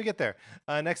get there when we get there.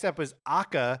 Next up was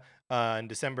Aka on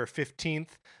December 15th.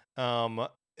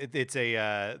 It's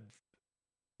a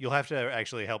you'll have to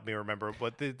actually help me remember,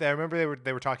 but I remember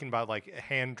they were talking about like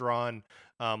hand drawn,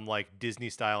 like Disney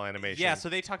style animation. Yeah, so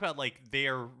they talk about like they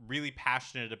are really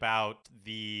passionate about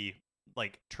the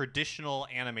like traditional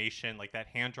animation, like that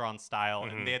hand drawn style,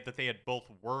 and they had both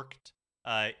worked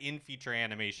in feature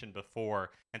animation before,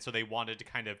 and so they wanted to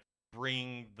kind of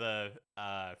bring the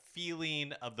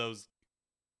feeling of those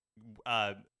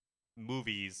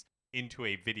movies into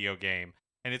a video game.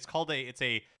 And it's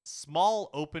a small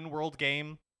open world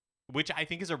game, which I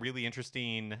think is a really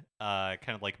interesting kind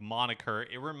of like moniker.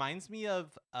 It reminds me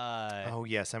of oh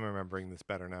yes, I'm remembering this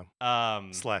better now.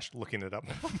 / looking it up.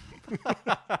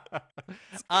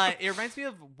 It reminds me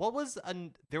of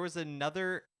there was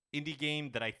another indie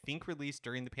game that I think released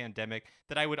during the pandemic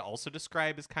that I would also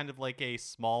describe as kind of like a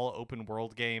small open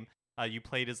world game. You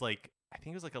played as like, I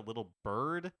think it was like a little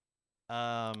bird.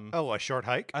 A Short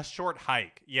Hike? A Short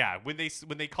Hike. Yeah. When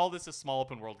they call this a small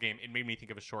open world game, it made me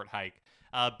think of a Short Hike.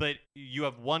 But you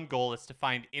have one goal, it's to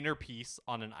find inner peace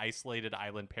on an isolated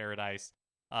island paradise.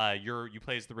 You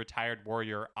play as the retired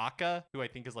warrior Aka, who I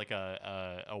think is like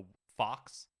a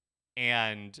fox.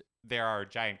 And there are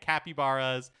giant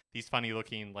capybaras, these funny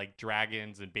looking like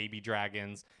dragons and baby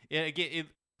dragons. The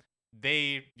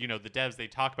devs, they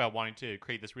talk about wanting to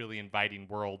create this really inviting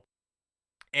world.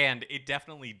 And it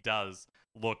definitely does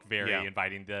look very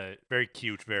inviting. Very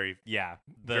cute, very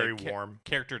warm.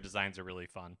 Character designs are really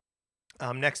fun.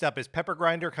 Next up is Pepper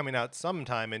Grinder, coming out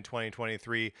sometime in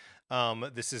 2023.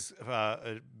 This is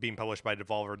being published by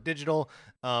Devolver Digital,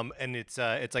 and it's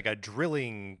like a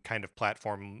drilling kind of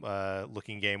platform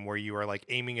looking game where you are like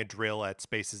aiming a drill at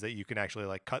spaces that you can actually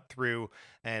like cut through,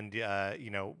 and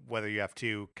whether you have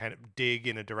to kind of dig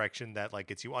in a direction that like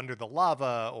gets you under the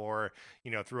lava or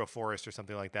through a forest or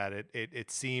something like that.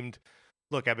 It seemed.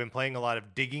 Look, I've been playing a lot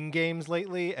of digging games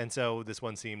lately, and so this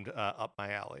one seemed up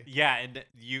my alley. Yeah, and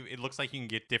it looks like you can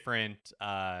get different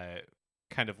kind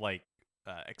of like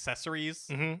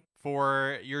accessories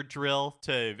for your drill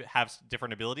to have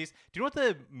different abilities. Do you know what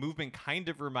the movement kind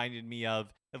of reminded me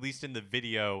of, at least in the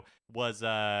video, was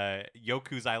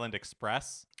Yoku's Island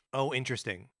Express? Oh,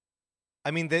 interesting.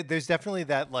 I mean, there's definitely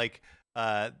that like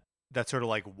that sort of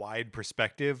like wide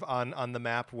perspective on the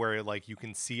map where like you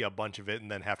can see a bunch of it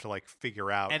and then have to like figure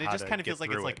out And it how just to kind of get feels like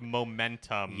it's through it. like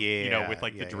momentum, Yeah, with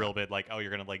like the yeah, drill bit, like, oh,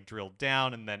 you're gonna like drill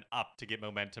down and then up to get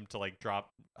momentum to like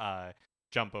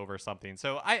jump over something.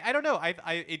 So I don't know.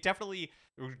 I it definitely,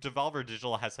 Devolver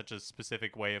Digital has such a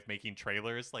specific way of making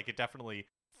trailers. Like, it definitely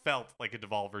felt like a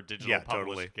Devolver Digital Yeah, published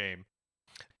totally. game.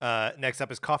 Next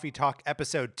up is Coffee Talk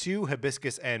Episode 2,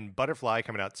 Hibiscus and Butterfly,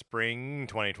 coming out spring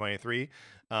 2023.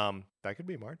 That could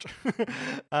be March.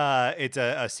 It's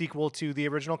a sequel to the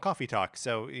original Coffee Talk.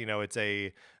 So, it's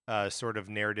a sort of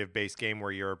narrative-based game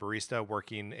where you're a barista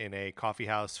working in a coffee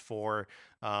house for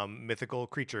mythical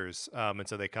creatures. And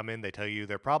so they come in, they tell you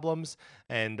their problems,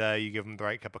 and you give them the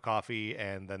right cup of coffee,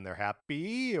 and then they're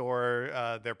happy,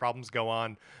 or their problems go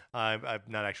on. I've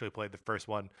not actually played the first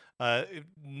one.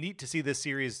 Neat to see this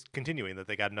series continuing, that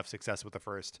they got enough success with the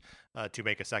first to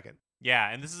make a second. Yeah,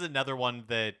 and this is another one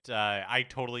that I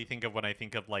totally think of when I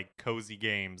think of like cozy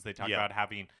games. They talk Yeah. about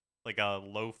having like a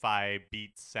lo-fi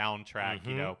beat soundtrack,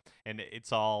 Mhm. and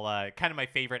it's all kind of my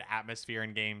favorite atmosphere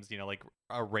in games, like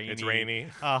a rainy. It's rainy.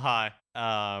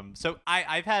 So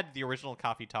I've had the original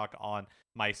Coffee Talk on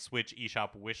my Switch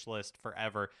eShop wish list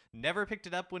forever. Never picked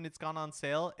it up when it's gone on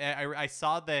sale. I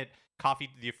saw that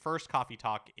the first Coffee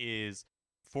Talk is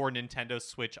for Nintendo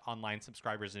Switch Online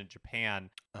subscribers in Japan,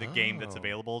 the game that's Oh.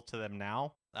 available to them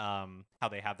now. How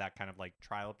they have that kind of like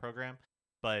trial program,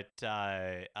 but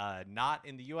not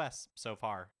in the US so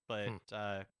far.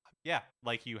 But yeah,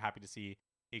 like you, happy to see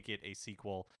it get a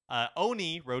sequel.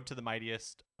 Oni, Road to the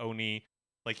Mightiest Oni,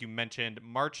 like you mentioned,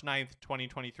 March 9th,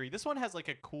 2023. This one has like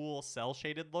a cool cell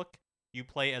shaded look. You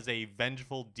play as a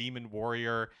vengeful demon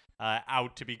warrior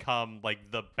out to become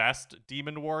like the best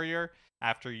demon warrior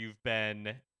after you've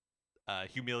been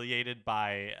humiliated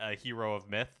by a hero of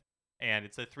myth. And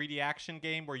it's a 3D action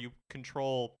game where you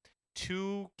control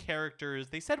two characters.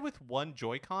 They said with one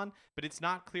Joy-Con, but it's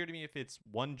not clear to me if it's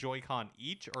one Joy-Con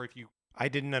each or if you. I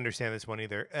didn't understand this one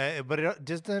either. But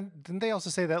didn't they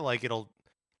also say that like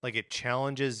it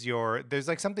challenges your? There's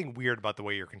like something weird about the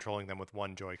way you're controlling them with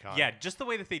one Joy-Con. Yeah, just the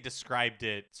way that they described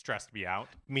it stressed me out.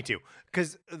 Me too.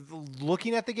 Because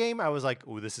looking at the game, I was like,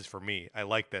 "Oh, this is for me. I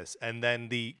like this." And then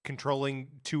the controlling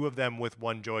two of them with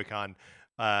one Joy-Con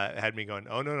had me going,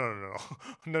 "Oh no, no, no,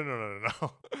 no, no, no, no, no,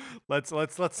 no.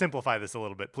 Let's simplify this a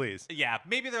little bit, please." Yeah,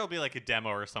 maybe there'll be like a demo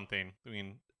or something we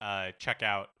can check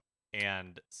out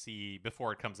and see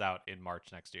before it comes out in March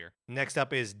next year. Next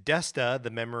up is Desta, the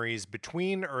memories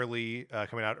between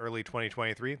coming out early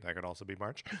 2023. That could also be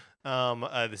March.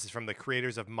 This is from the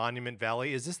creators of Monument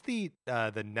Valley. Is this the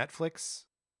Netflix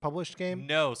published game?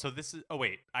 No, so this is. Oh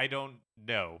wait, I don't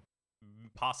know.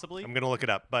 Possibly. I'm gonna look it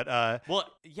up, but well,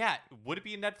 yeah. Would it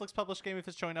be a Netflix published game if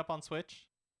it's showing up on Switch?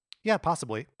 yeah,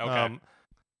 possibly. Okay.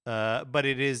 But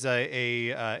it is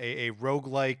a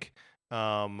roguelike.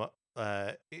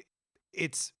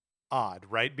 It's odd,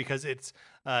 right? Because it's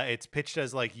pitched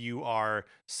as like you are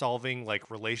solving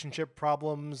like relationship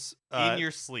problems in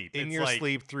your sleep. in It's your like,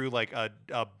 sleep through like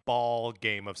a ball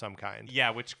game of some kind.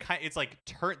 Yeah, which it's like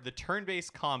the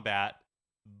turn-based combat,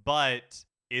 but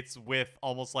it's with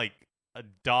almost like a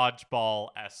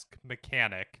dodgeball-esque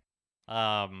mechanic.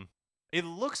 It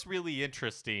looks really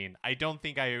interesting. I don't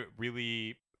think I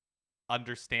really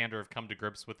understand or have come to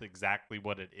grips with exactly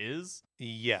what it is.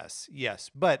 Yes,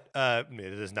 but it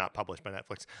is not published by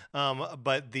Netflix.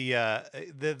 But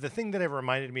the thing that it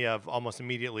reminded me of almost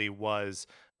immediately was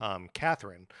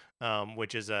Catherine,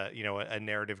 which is a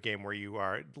narrative game where you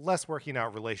are less working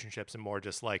out relationships and more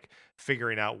just like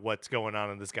figuring out what's going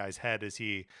on in this guy's head as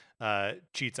he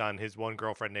cheats on his one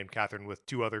girlfriend named Catherine with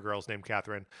two other girls named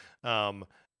Catherine.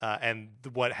 And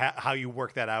how you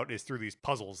work that out is through these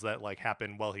puzzles that like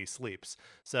happen while he sleeps.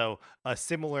 So a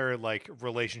similar like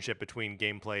relationship between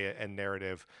gameplay and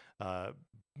narrative,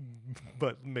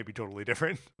 but maybe totally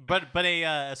different. But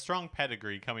a strong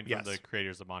pedigree coming from Yes. the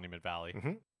creators of Monument Valley.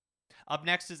 Mhm. Up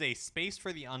next is A Space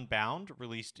for the Unbound,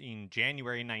 released in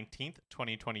January 19th,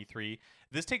 2023.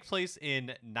 This takes place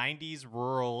in 90s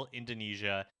rural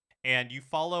Indonesia, and you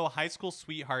follow high school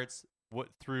sweethearts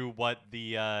through what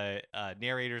the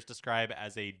narrators describe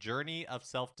as a journey of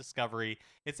self-discovery.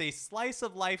 It's a slice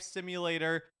of life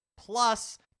simulator,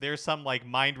 plus there's some like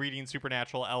mind-reading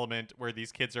supernatural element where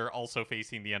these kids are also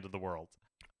facing the end of the world.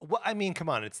 Well, I mean, come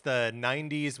on. It's the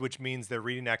 90s, which means they're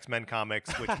reading X-Men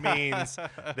comics, which means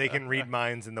they can read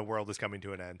minds and the world is coming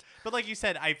to an end. But like you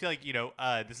said, I feel like,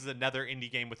 this is another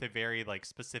indie game with a very like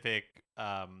specific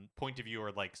point of view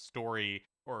or like story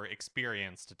or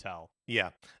experience to tell.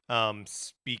 Yeah.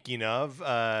 Speaking of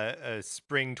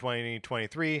spring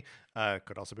 2023,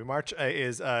 could also be March,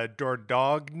 is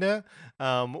Dordogne,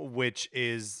 which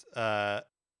is a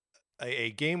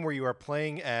game where you are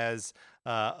playing as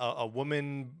a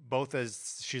woman, both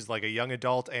as she's like a young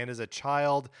adult and as a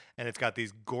child, and it's got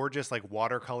these gorgeous like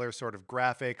watercolor sort of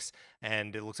graphics,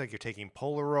 and it looks like you're taking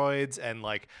Polaroids, and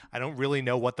like I don't really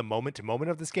know what the moment to moment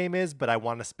of this game is, but I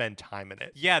want to spend time in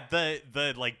it. Yeah,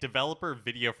 the like developer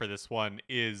video for this one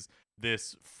is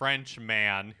this French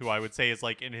man who I would say is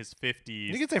like in his 50s.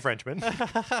 You can say Frenchman.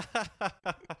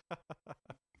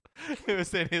 It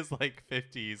was in his like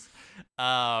 50s.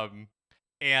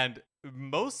 And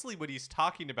mostly what he's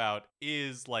talking about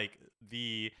is like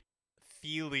the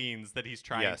feelings that he's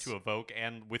trying Yes. to evoke,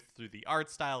 and with through the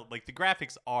art style, like the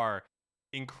graphics are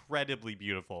incredibly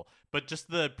beautiful, but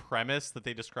just the premise that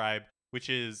they describe, which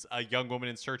is a young woman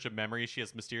in search of memory she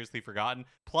has mysteriously forgotten,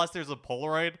 plus there's a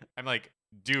Polaroid. I'm like,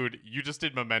 dude, you just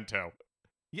did Memento.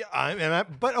 Yeah,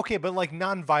 but okay, but like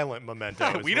non-violent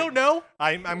Memento. We don't know.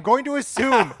 I'm going to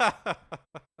assume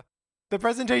the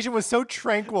presentation was so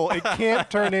tranquil it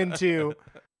can't turn into.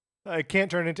 I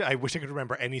wish I could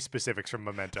remember any specifics from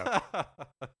Memento.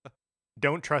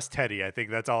 Don't trust Teddy. I think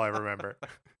that's all I remember.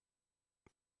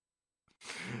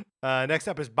 Next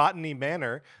up is Botany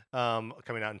Manor,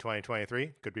 coming out in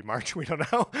 2023. Could be March, we don't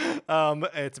know.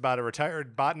 It's about a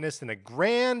retired botanist in a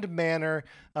grand manor.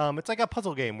 It's like a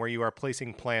puzzle game where you are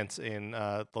placing plants in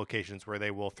locations where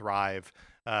they will thrive.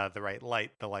 The right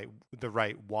light, the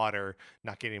right water,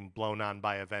 not getting blown on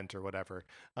by a vent or whatever.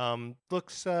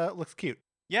 Looks cute.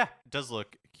 Yeah, it does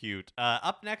look cute.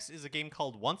 Up next is a game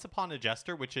called Once Upon a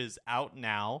Jester, which is out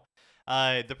now.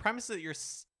 The premise is that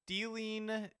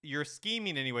you're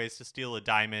scheming anyways to steal a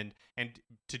diamond, and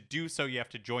to do so you have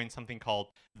to join something called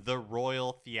the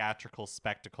Royal Theatrical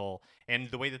Spectacle. And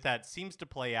the way that seems to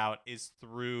play out is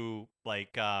through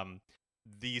like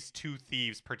these two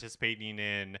thieves participating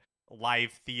in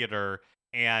live theater,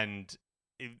 and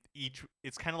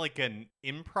it's kind of like an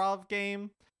improv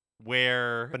game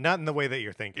where, But not in the way that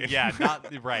you're thinking. yeah, not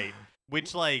right,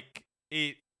 which like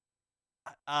it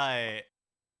I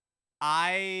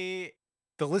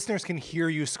The listeners can hear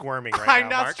you squirming right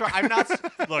now, Mark. I'm not.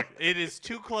 Look, it is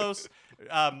too close.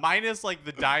 Minus like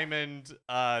the diamond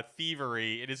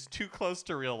thievery, it is too close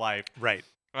to real life. Right.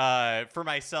 For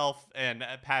myself and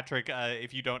Patrick,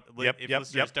 if you don't, Yep, if yep,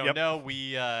 listeners yep, don't yep. know,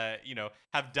 we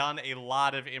have done a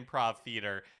lot of improv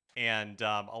theater and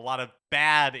a lot of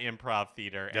bad improv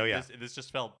theater. And Oh, yeah. this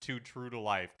just felt too true to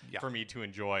life Yeah. for me to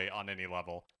enjoy on any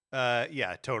level.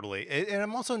 Yeah, totally. And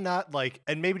I'm also not like,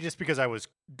 and maybe just because I was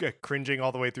cringing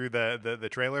all the way through the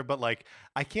trailer, but like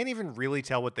I can't even really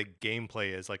tell what the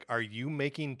gameplay is. Like, are you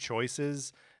making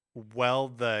choices while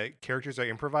the characters are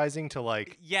improvising to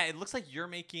like? Yeah, it looks like you're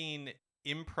making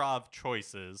improv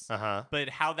choices, Uh-huh. but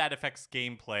how that affects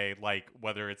gameplay, like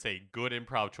whether it's a good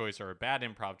improv choice or a bad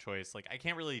improv choice, like I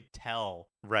can't really tell.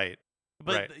 Right.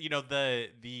 But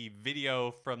Right. the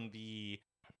video from the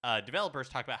developers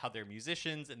talk about how they're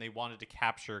musicians and they wanted to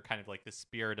capture kind of like the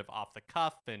spirit of off the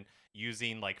cuff and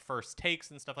using like first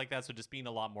takes and stuff like that. So just being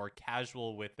a lot more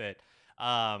casual with it.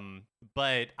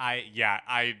 But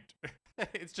I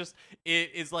it's just,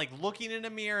 it is like looking in a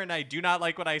mirror and I do not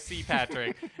like what I see,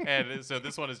 Patrick. And so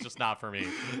this one is just not for me.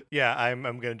 Yeah, I'm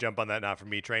gonna jump on that not for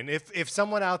me train. If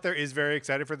someone out there is very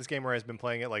excited for this game or has been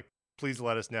playing it, like, please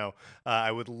let us know.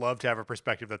 I would love to have a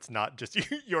perspective that's not just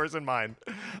yours and mine.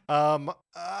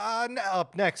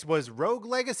 Up next was Rogue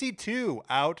Legacy 2,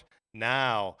 out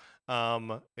now.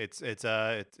 It's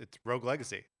Rogue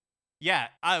Legacy. Yeah,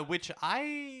 which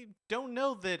I don't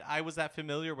know that I was that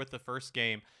familiar with the first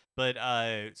game, but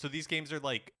so these games are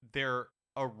like, they're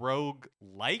a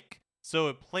rogue-like, so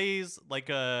it plays like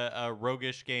a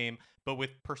roguish game, but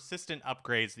with persistent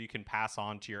upgrades that you can pass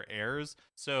on to your heirs,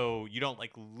 so you don't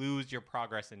like lose your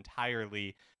progress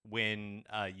entirely when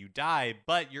you die,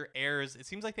 but your heirs, it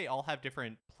seems like they all have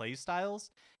different play styles,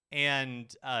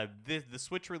 and the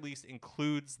Switch release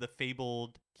includes the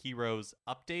Fabled Heroes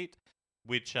update,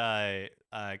 which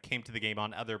came to the game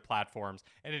on other platforms,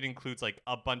 and it includes like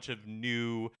a bunch of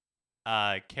new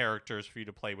characters for you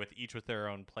to play with, each with their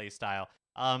own play style.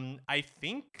 I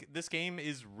think this game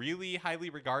is really highly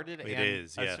regarded. It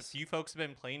is, A yes. few folks have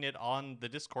been playing it on the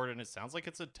Discord, and it sounds like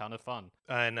it's a ton of fun.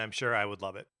 And I'm sure I would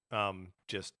love it.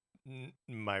 Just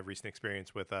my recent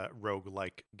experience with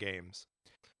rogue-like games.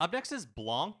 Up next is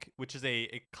Blanc, which is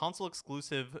a console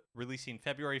exclusive releasing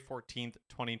February 14th,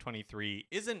 2023.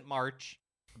 Isn't March,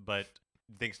 but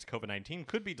thanks to COVID-19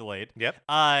 could be delayed. Yep.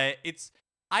 It's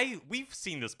We've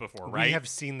seen this before, right? We have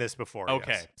seen this before.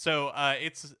 Okay, yes. so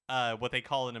it's what they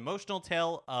call an emotional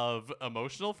tale of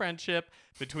emotional friendship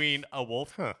between a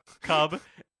wolf Huh. cub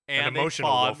and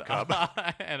emotional a fawn, wolf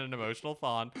cub. and an emotional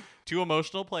fawn. Two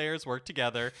emotional players work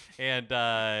together, and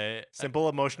Simple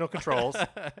emotional controls.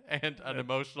 and an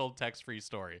emotional text-free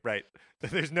story. Right.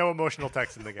 There's no emotional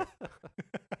text in the game.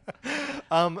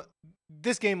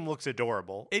 This game looks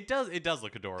adorable. It does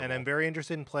look adorable, And I'm very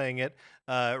interested in playing it.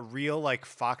 Real like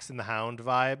Fox and the Hound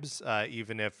vibes,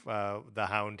 even if the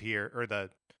hound here, or the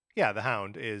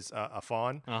hound is a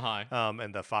fawn,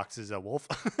 and the fox is a wolf.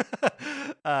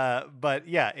 But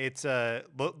yeah, it's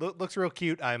looks real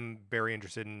cute. I'm very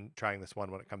interested in trying this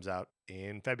one when it comes out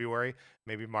in February,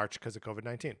 maybe March because of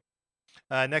COVID-19.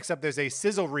 Next up, there's a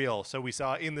sizzle reel. So we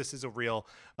saw in the sizzle reel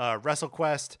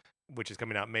WrestleQuest, which is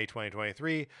coming out May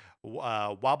 2023.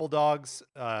 Wobble Dogs,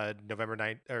 November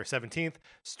 9th or 17th.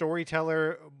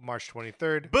 Storyteller, March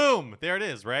 23rd. Boom! There it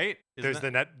is. Right? There's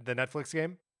the Netflix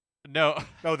game. No.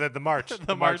 Oh, the March.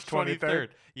 the March 23rd.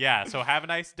 Yeah. So Have a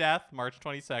Nice Death, March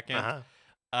 22nd.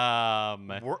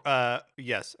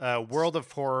 Yes. World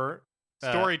of Horror.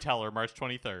 Storyteller, March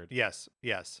 23rd. Yes.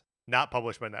 Not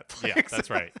published by Netflix. Yeah, that's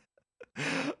right.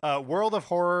 World of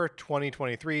Horror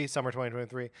 2023, summer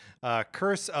 2023.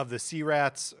 Curse of the Sea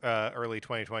Rats, early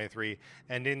 2023.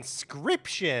 And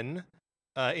Inscription,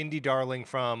 indie darling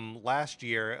from last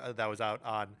year that was out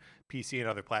on PC and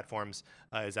other platforms,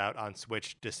 is out on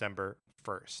Switch December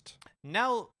 1st.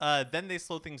 Now, then they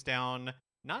slow things down,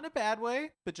 not in a bad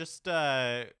way, but just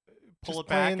pull it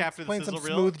playing, back after the playing sizzle some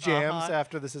reel. smooth jams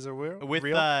after the sizzle reel. With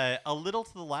A Little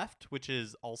to the Left, which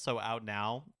is also out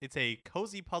now. It's a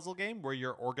cozy puzzle game where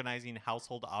you're organizing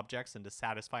household objects into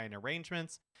satisfying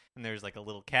arrangements. And there's like a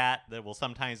little cat that will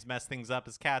sometimes mess things up,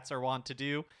 as cats are wont to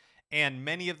do. And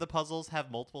many of the puzzles have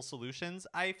multiple solutions.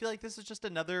 I feel like this is just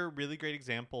another really great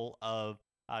example of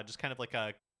just kind of like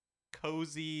a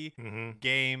cozy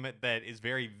game that is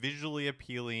very visually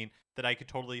appealing, that I could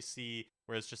totally see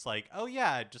where it's just like, oh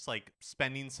yeah, just like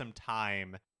spending some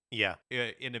time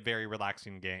in a very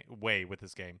relaxing way with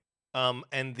this game.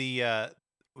 And the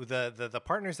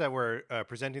partners that were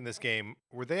presenting this game,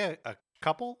 were they a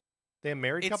couple? They a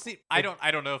married couple? I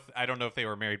don't know if they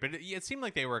were married, but it seemed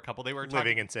like they were a couple. They were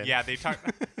living in sin. Yeah, they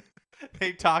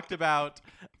talked about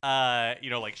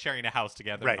like sharing a house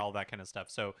together and all that kind of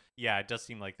stuff. So yeah, it does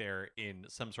seem like they're in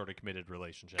some sort of committed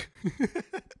relationship.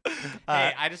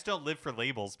 Hey, I just don't live for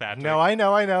labels, Patrick. No, I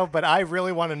know, but I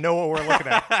really want to know what we're looking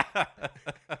at.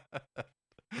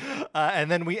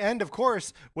 And then we end, of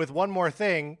course, with one more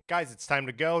thing. Guys, it's time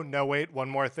to go. No, wait, one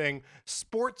more thing.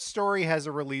 Sports Story has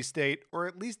a release date, or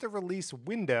at least a release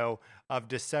window, of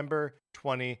December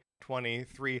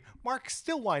 2023. Mark,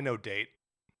 still why no date?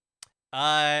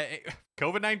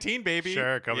 COVID-19, baby.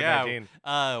 Sure, COVID-19.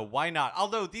 Yeah, why not?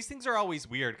 Although these things are always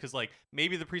weird because like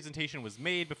maybe the presentation was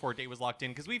made before a date was locked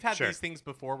in, because we've had these things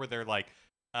before where they're like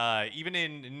even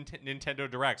in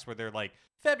Nintendo Directs where they're like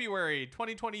February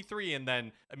 2023, and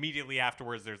then immediately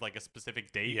afterwards there's like a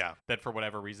specific date that for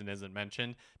whatever reason isn't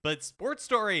mentioned. But Sports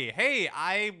Story, hey,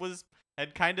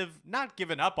 had kind of not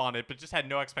given up on it, but just had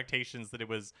no expectations that it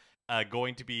was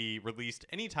going to be released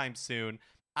anytime soon.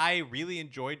 I really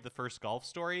enjoyed the first Golf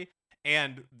Story,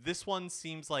 and this one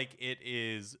seems like it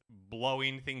is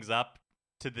blowing things up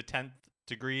to the 10th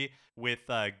degree with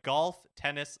golf,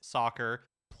 tennis, soccer.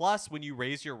 Plus, when you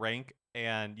raise your rank,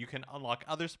 and you can unlock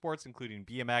other sports, including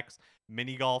BMX,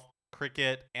 mini golf,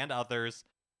 cricket, and others.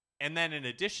 And then in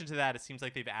addition to that, it seems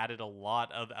like they've added a lot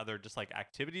of other just like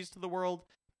activities to the world.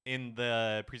 In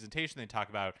the presentation, they talk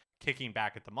about kicking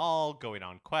back at the mall, going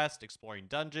on quest, exploring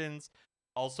dungeons,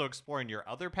 also exploring your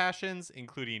other passions,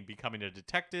 including becoming a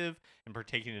detective and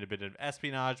partaking in a bit of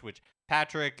espionage, which,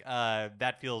 Patrick,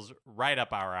 that feels right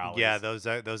up our alley. Yeah,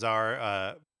 those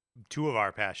are two of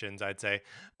our passions, I'd say.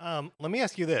 Let me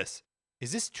ask you this.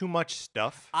 Is this too much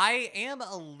stuff? I am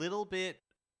a little bit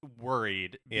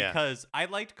worried because I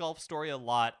liked Golf Story a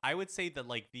lot. I would say that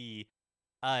like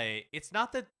it's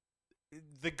not that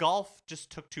the golf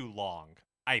just took too long.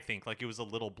 I think like it was a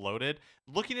little bloated.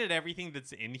 Looking at everything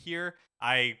that's in here,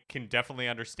 I can definitely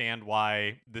understand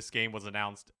why this game was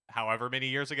announced however many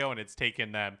years ago and it's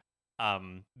taken them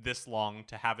this long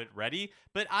to have it ready.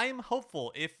 But I'm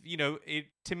hopeful if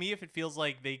it feels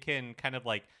like they can kind of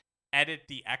like edit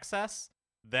the excess,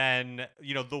 then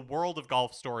the world of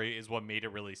Golf Story is what made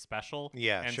it really special.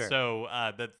 And so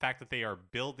the fact that they are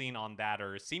building on that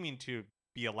or seeming to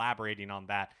be elaborating on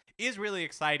that is really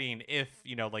exciting if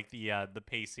the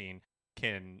pacing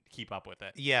can keep up with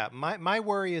it. Yeah, my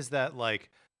worry is that like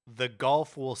the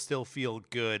golf will still feel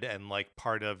good and like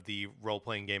part of the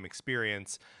role-playing game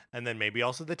experience, and then maybe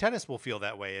also the tennis will feel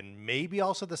that way, and maybe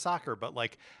also the soccer. But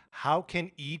like, how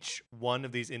can each one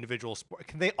of these individual sports,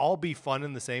 can they all be fun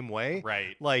in the same way?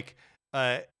 Right. Like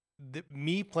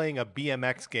me playing a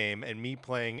BMX game and me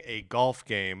playing a golf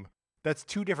game, that's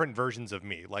two different versions of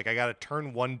me. Like I got to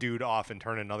turn one dude off and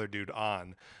turn another dude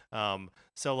on.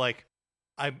 So like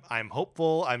I'm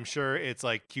hopeful. I'm sure it's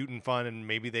like cute and fun, and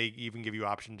maybe they even give you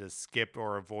option to skip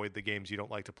or avoid the games you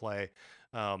don't like to play.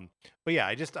 But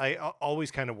yeah, always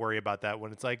kind of worry about that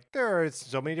when it's like there are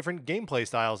so many different gameplay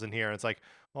styles in here. And it's like,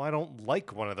 well, I don't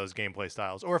like one of those gameplay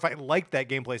styles. Or if I like that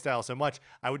gameplay style so much,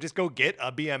 I would just go get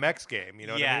a BMX game. You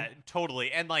know what I mean?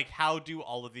 Totally. And like, how do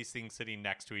all of these things sitting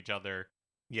next to each other?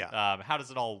 Yeah. How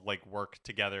does it all like work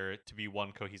together to be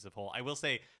one cohesive whole? I will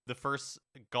say the first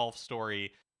golf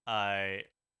story,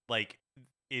 like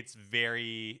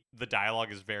the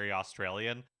dialogue is very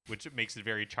Australian, which makes it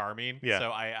very charming. Yeah.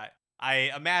 So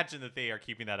I imagine that they are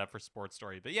keeping that up for Sports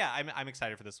Story. But yeah, I'm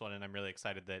excited for this one, and I'm really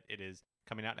excited that it is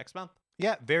coming out next month.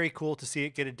 Yeah, very cool to see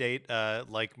it get a date.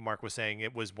 Like Mark was saying,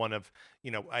 it was one of,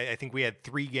 I think we had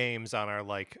 3 games on our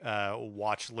like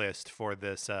watch list for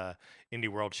this Indie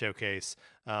World Showcase: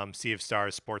 Sea of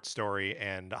Stars, Sports Story,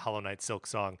 and Hollow Knight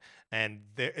Silksong. And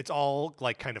it's all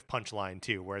like kind of punchline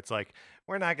too, where it's like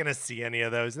we're not gonna see any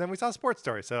of those, and then we saw Sports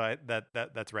Story, so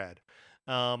that's rad.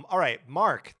 All right,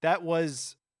 Mark, that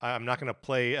was. I'm not going to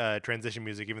play transition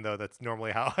music, even though that's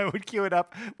normally how I would cue it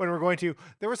up when we're going to.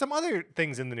 There were some other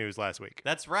things in the news last week.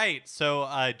 That's right. So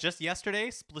just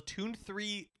yesterday, Splatoon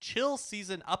 3 Chill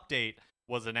Season Update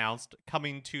was announced,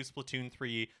 coming to Splatoon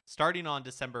 3 starting on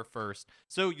December 1st.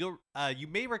 So you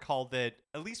may recall that,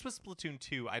 at least with Splatoon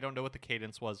 2, I don't know what the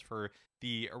cadence was for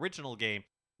the original game,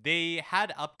 they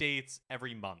had updates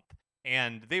every month.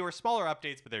 And they were smaller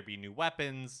updates, but there'd be new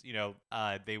weapons.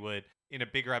 They would, in a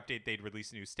bigger update, they'd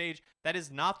release a new stage. That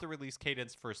is not the release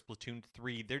cadence for Splatoon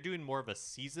 3. They're doing more of a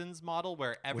seasons model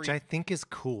where which I think is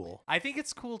cool. I think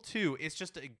it's cool too. It's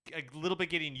just a little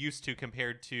bit getting used to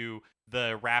compared to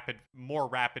the more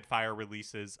rapid fire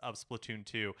releases of Splatoon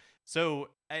 2. So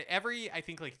I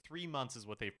think like 3 months is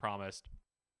what they've promised,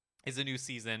 is a new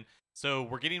season. So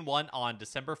we're getting one on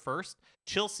December 1st.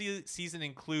 Chill season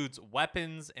includes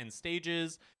weapons and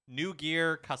stages, new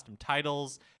gear, custom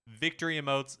titles, victory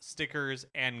emotes, stickers,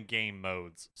 and game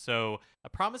modes. So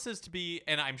promises to be,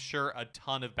 and I'm sure a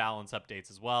ton of balance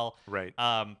updates as well. Right.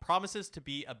 Promises to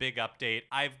be a big update.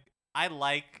 I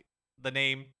like the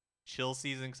name Chill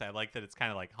Season because I like that it's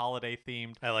kind of like holiday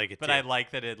themed. I like it but too. I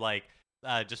like that it like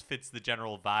just fits the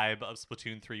general vibe of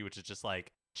Splatoon 3, which is just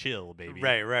like chill, baby.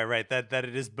 Right. That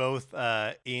it is both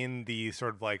in the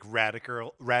sort of like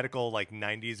radical like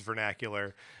 90s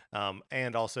vernacular,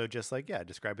 and also just like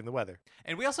describing the weather.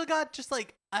 And we also got just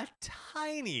like a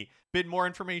tiny bit more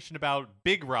information about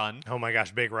Big Run. Oh my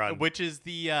gosh, Big Run, which is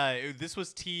this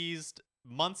was teased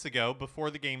months ago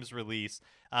before the game's release,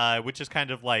 which is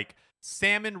kind of like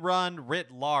Salmon Run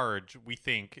writ large. We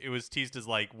think it was teased as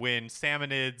like when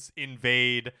salmonids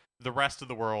invade the rest of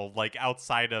the world, like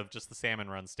outside of just the Salmon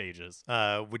Run stages,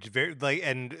 which very like,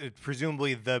 and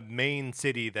presumably the main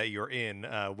city that you're in,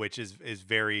 which is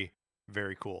very,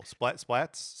 very cool.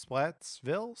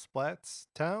 Splatsville,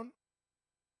 Splatstown.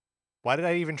 Why did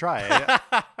I even try?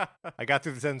 I got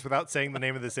through the sentence without saying the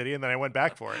name of the city, and then I went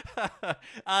back for it.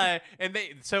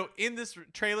 So in this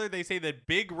trailer, they say that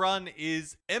Big Run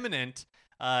is imminent,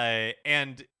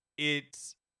 and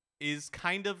it is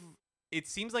kind of. It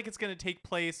seems like it's going to take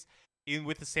place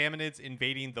with the Salmonids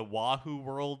invading the Wahoo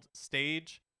World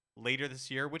stage later this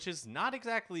year, which is not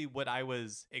exactly what I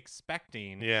was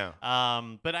expecting. Yeah.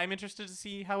 But I'm interested to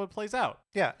see how it plays out.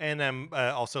 Yeah, and I'm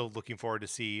also looking forward to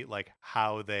see like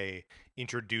how they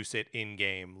introduce it in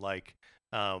game. Like,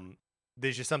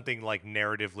 there's just something like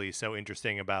narratively so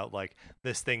interesting about like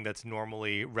this thing that's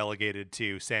normally relegated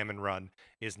to Salmon Run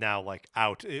is now like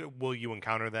out. Will you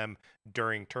encounter them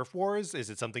during turf wars? Is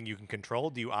it something you can control?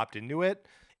 Do you opt into it?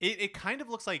 It kind of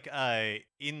looks like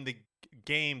in the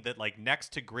game that like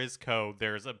next to Grizzco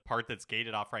there's a part that's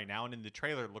gated off right now, and in the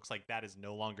trailer it looks like that is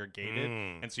no longer gated,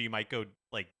 and so you might go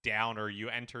like down or you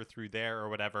enter through there or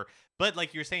whatever. But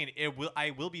like you're saying,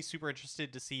 I will be super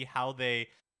interested to see how they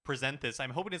present this.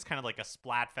 I'm hoping it's kind of like a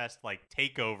Splatfest like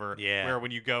takeover, where when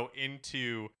you go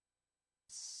into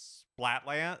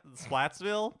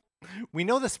Splatsville, we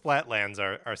know the Splatlands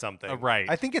are something, right?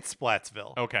 I think it's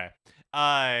Splatsville. Okay.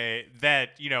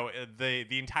 That the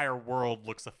entire world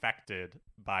looks affected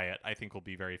by it, I think will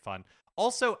be very fun.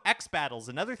 Also, X Battles,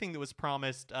 another thing that was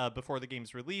promised before the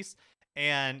game's release,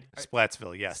 and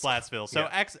Splatsville, yes, Splatsville. So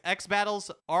X Battles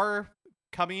are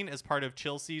coming as part of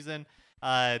Chill Season.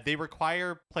 They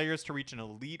require players to reach an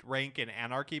elite rank in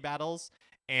Anarchy battles,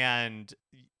 and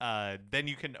then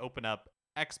you can open up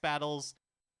X battles.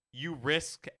 You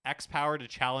risk X power to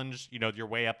challenge, your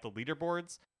way up the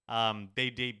leaderboards. They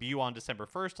debut on December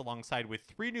 1st alongside with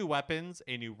 3 new weapons,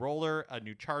 a new roller, a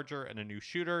new charger, and a new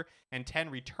shooter, and 10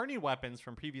 returning weapons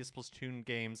from previous Splatoon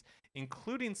games,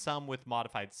 including some with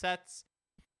modified sets.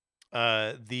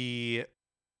 The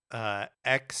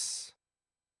X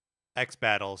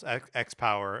battles, X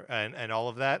power, and all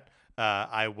of that,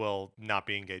 I will not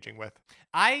be engaging with.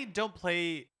 I don't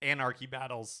play Anarchy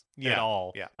battles at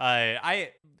all. Yeah.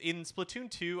 I in Splatoon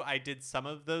 2, I did some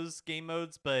of those game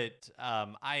modes, but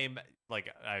I'm, like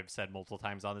I've said multiple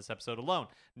times on this episode alone,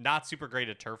 not super great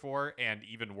at Turf War, and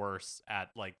even worse at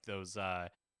like those. I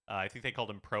think they called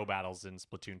them pro battles in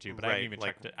Splatoon 2, but I haven't even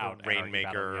checked it out.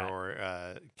 Rainmaker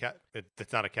or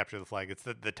it's not a capture the flag. It's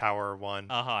the tower one.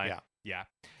 Yeah.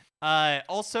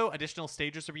 Also, additional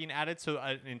stages are being added, so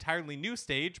an entirely new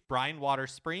stage, Brine Water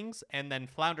Springs, and then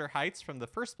Flounder Heights from the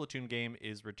first Splatoon game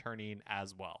is returning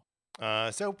as well.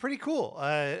 So pretty cool.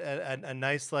 A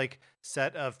nice like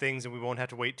set of things, and we won't have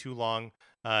to wait too long.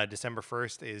 December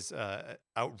 1st is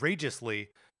outrageously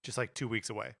just like 2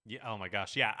 weeks away. Yeah. Oh my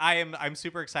gosh. Yeah. I'm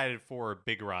super excited for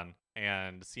Big Run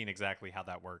and seeing exactly how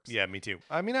that works. Yeah, me too.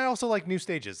 I mean, I also like new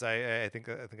stages. I think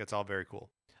it's all very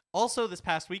cool. Also, this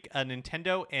past week,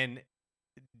 Nintendo and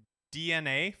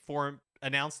DNA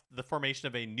announced the formation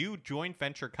of a new joint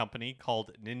venture company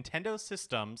called Nintendo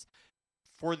Systems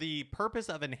for the purpose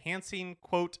of enhancing,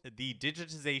 quote, the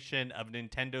digitization of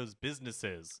Nintendo's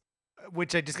businesses.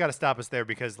 Which I just got to stop us there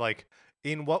because, like,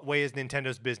 in what way is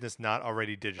Nintendo's business not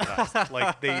already digitized?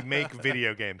 Like, they make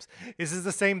video games. This is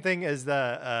the same thing as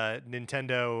the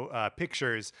Nintendo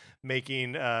Pictures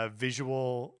making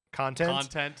visual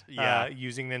content. Yeah.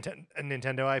 Using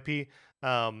Nintendo IP.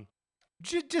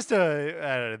 Just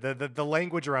the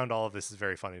language around all of this is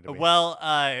very funny to me. Well,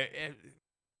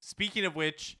 speaking of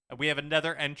which, we have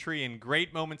another entry in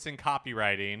Great Moments in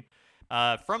Copywriting.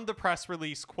 From the press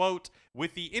release, quote,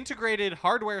 with the integrated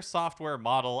hardware-software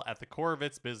model at the core of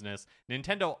its business,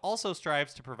 Nintendo also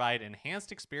strives to provide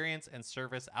enhanced experience and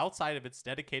service outside of its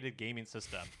dedicated gaming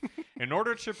system. In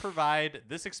order to provide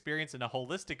this experience in a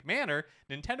holistic manner,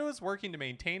 Nintendo is working to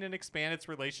maintain and expand its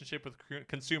relationship with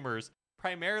consumers,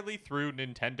 primarily through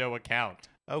Nintendo Account.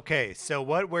 Okay, so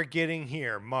what we're getting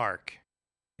here, Mark,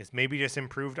 is maybe just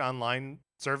improved online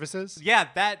services. Yeah,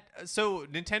 so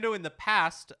Nintendo in the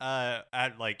past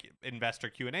at like investor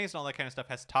Q&As and all that kind of stuff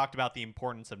has talked about the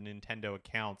importance of Nintendo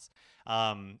accounts,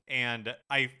 and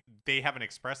they haven't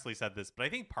expressly said this, but I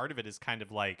think part of it is kind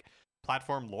of like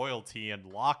platform loyalty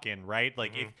and lock-in, right?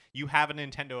 Like if you have a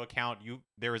Nintendo account,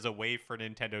 there is a way for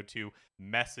Nintendo to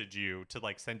message you, to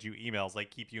like send you emails,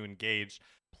 like keep you engaged.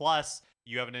 Plus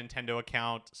you have a Nintendo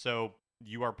account, so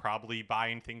you are probably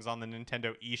buying things on the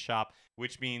Nintendo eShop,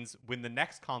 which means when the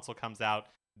next console comes out,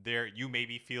 you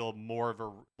maybe feel more of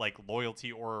a like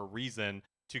loyalty or a reason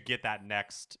to get that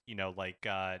next,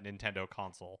 Nintendo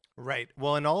console. Right.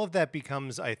 Well, and all of that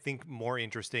becomes, I think, more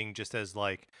interesting just as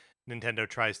like Nintendo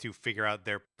tries to figure out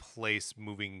their place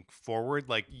moving forward.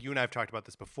 Like you and I have talked about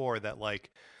this before, that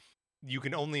like you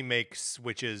can only make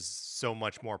Switches so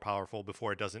much more powerful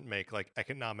before it doesn't make like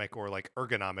economic or like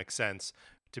ergonomic sense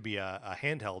to be a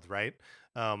handheld, right?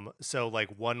 So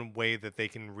like one way that they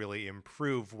can really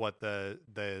improve what the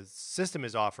system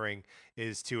is offering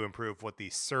is to improve what the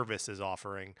service is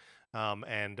offering.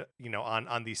 And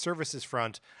on the services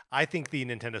front, I think the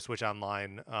Nintendo Switch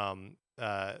Online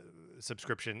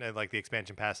subscription and like the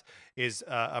expansion pass is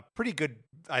a pretty good.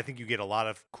 I think you get a lot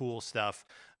of cool stuff,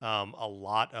 a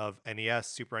lot of NES,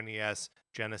 Super NES,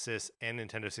 Genesis, and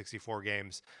Nintendo 64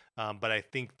 games. But I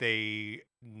think they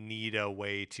need a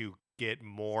way to get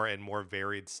more and more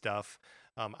varied stuff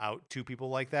out to people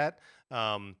like that.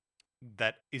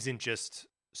 That isn't just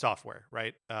software,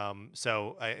 right?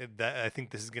 So I think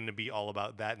this is going to be all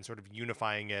about that and sort of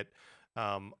unifying it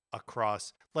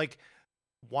across. Like,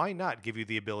 why not give you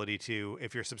the ability to,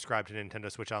 if you're subscribed to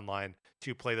Nintendo Switch Online,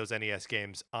 to play those NES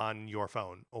games on your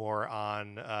phone or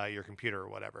on your computer or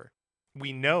whatever?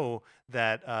 We know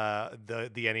that the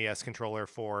NES controller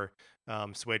for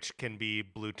Switch can be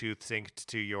Bluetooth synced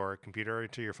to your computer or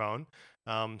to your phone.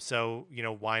 So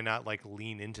why not like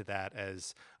lean into that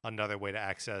as another way to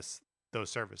access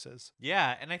those services?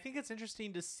 Yeah, and I think it's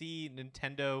interesting to see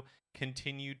Nintendo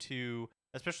continue to,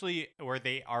 especially where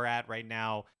they are at right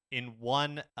now, in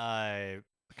one kind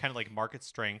of like market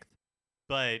strength,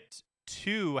 but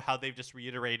two, how they've just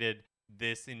reiterated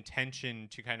this intention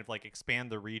to kind of like expand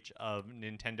the reach of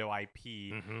Nintendo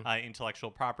IP,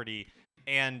 intellectual property,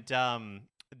 and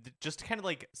just to kind of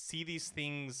like see these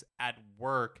things at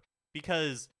work,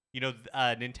 because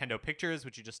Nintendo Pictures,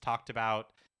 which you just talked about,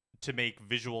 to make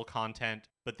visual content,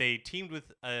 but they teamed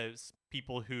with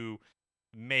people who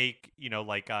make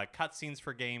like cutscenes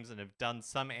for games and have done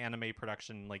some anime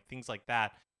production, like things like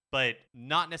that, but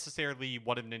not necessarily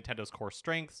one of Nintendo's core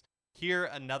strengths. Here,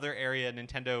 another area,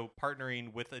 Nintendo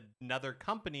partnering with another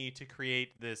company to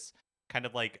create this kind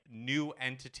of like new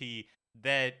entity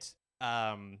that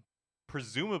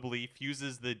presumably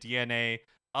fuses the DNA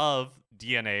of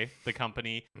DNA, the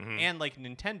company, and like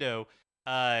Nintendo,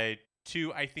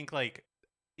 to, I think, like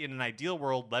in an ideal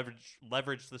world,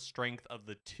 leverage the strength of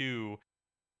the two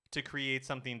to create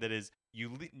something that is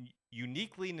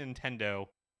uniquely Nintendo,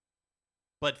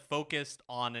 but focused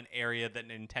on an area that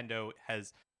Nintendo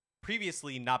has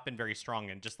previously not been very strong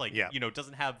in. Just like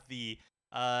doesn't have the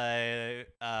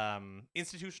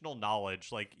institutional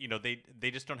knowledge. Like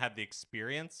they just don't have the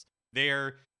experience.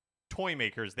 They're toy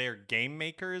makers, they're game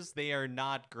makers, they are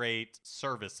not great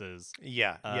services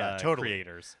totally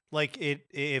creators. Like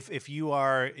if you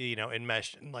are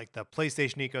enmeshed in like the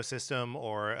PlayStation ecosystem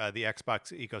or the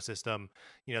Xbox ecosystem,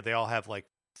 they all have like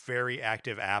very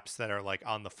active apps that are like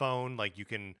on the phone. Like you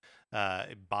can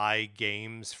buy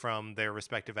games from their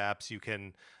respective apps, you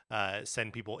can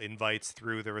send people invites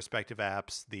through the respective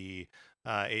apps.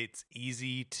 It's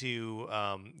easy to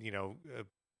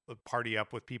party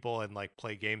up with people and like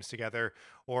play games together,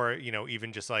 or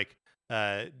even just like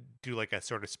do like a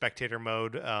sort of spectator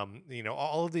mode.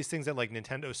 All of these things that like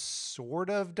Nintendo sort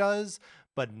of does,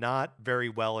 but not very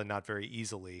well and not very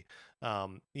easily.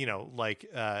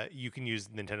 You can use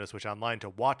Nintendo Switch Online to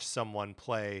watch someone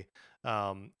play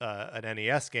an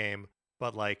NES game,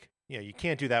 but like you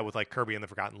can't do that with like Kirby and the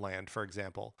Forgotten Land, for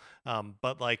example.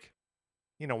 But like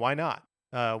why not?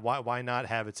 Why not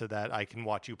have it so that I can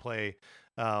watch you play,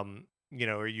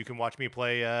 or you can watch me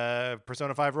play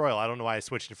Persona 5 Royal. I don't know why I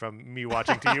switched it from me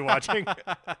watching to you watching.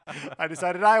 I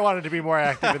decided I wanted to be more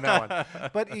active in that one.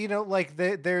 But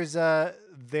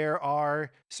there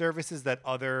are services that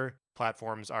other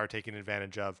platforms are taking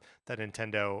advantage of that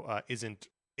Nintendo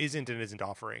isn't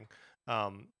offering.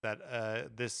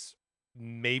 This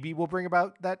maybe will bring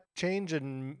about that change,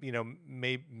 and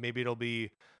maybe it'll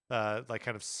be like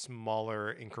kind of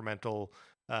smaller, incremental,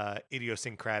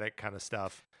 idiosyncratic kind of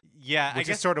stuff. Yeah, which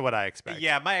is sort of what I expect.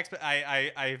 Yeah,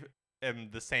 I am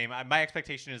the same. My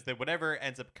expectation is that whatever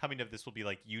ends up coming of this will be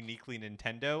like uniquely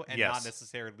Nintendo, and not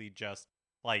necessarily just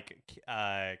like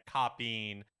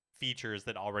copying features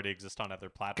that already exist on other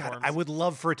platforms. God, I would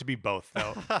love for it to be both,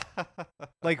 though.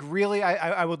 Like, really,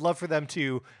 I would love for them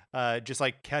to just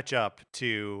like catch up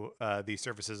to these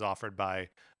services offered by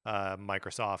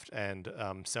Microsoft and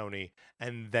Sony,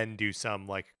 and then do some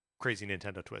like crazy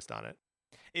Nintendo twist on it.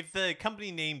 If the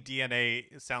company name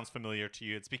DNA sounds familiar to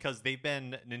you, it's because they've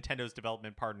been Nintendo's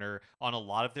development partner on a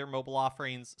lot of their mobile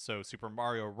offerings. So Super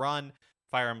Mario Run,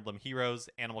 Fire Emblem Heroes,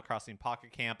 Animal Crossing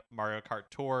Pocket Camp, Mario Kart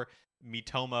Tour,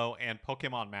 Miitomo, and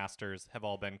Pokemon Masters have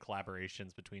all been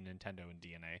collaborations between Nintendo and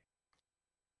DNA.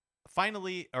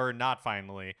 Finally, or not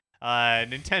finally,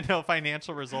 Nintendo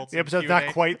financial results. The episode's not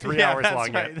quite 3 hours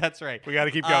long yet. That's right. We got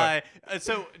to keep going.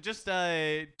 So just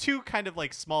two kind of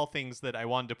like small things that I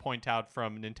wanted to point out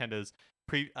from Nintendo's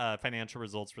financial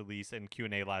results release and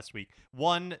Q&A last week.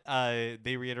 One,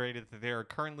 they reiterated that there are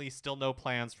currently still no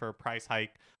plans for a price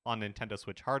hike on Nintendo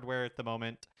Switch hardware at the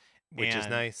moment. Which is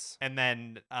nice. And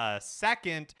then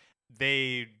second,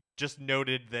 they just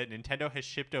noted that Nintendo has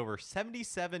shipped over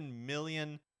 77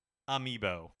 million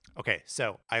amiibo. Okay,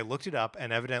 so I looked it up,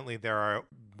 and evidently there are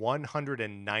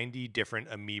 190 different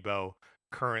amiibo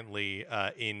currently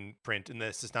in print, and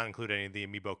this does not include any of the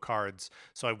amiibo cards.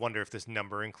 So I wonder if this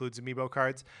number includes amiibo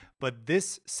cards. But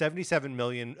this 77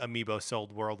 million amiibo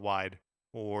sold worldwide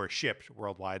or shipped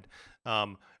worldwide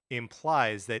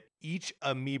implies that each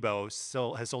amiibo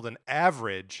has sold an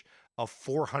average of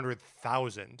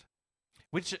 400,000.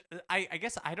 Which I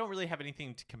guess I don't really have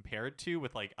anything to compare it to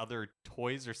with like other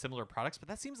toys or similar products, but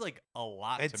that seems like a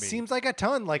lot to me. It seems like a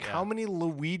ton. Like, how many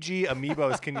Luigi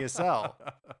amiibos can you sell?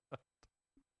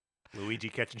 Luigi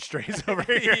catching strays over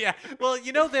here. Yeah. Well,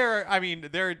 there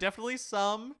are definitely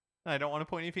some, I don't want to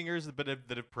point any fingers, but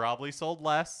that have probably sold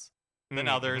less than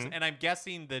others. And I'm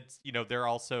guessing that, there are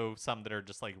also some that are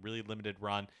just like really limited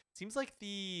run. Seems like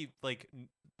the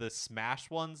Smash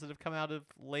ones that have come out of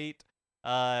late,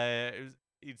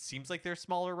 it seems like they're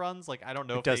smaller runs. Like, I don't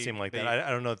know. It does seem like that. I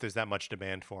don't know if there's that much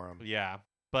demand for them. Yeah.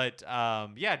 But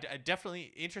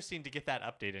definitely interesting to get that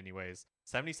update anyways.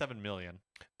 77 million.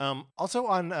 Also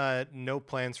on no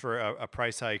plans for a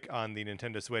price hike on the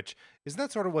Nintendo Switch. Isn't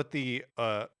that sort of what the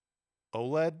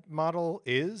OLED model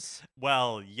is.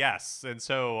 Well, yes. And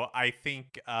so I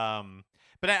think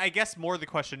but I guess more the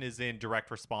question is in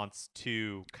direct response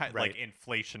to kind like Right.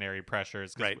 inflationary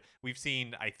pressures because Right. we've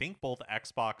seen I think both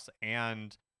Xbox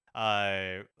and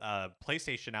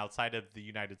PlayStation outside of the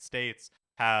United States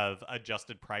have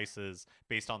adjusted prices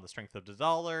based on the strength of the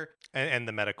dollar. And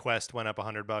the Meta Quest went up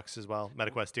 $100 as well.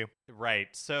 Meta Quest 2. Right.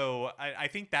 So I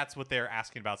think that's what they're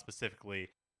asking about specifically.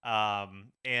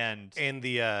 And And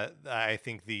I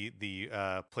think the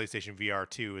PlayStation VR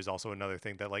 2 is also another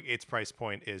thing that like its price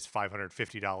point is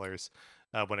 $550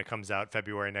 when it comes out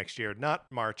February next year,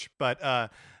 not March, but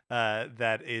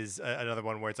that is another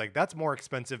one where it's like that's more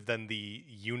expensive than the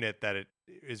unit that it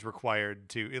is required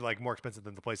to like more expensive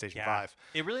than the PlayStation yeah, 5.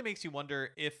 it really makes you wonder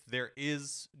if there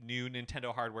is new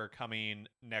Nintendo hardware coming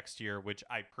next year, which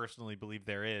I personally believe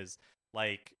there is.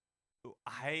 Like,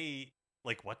 I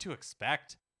like what to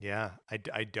expect. Yeah,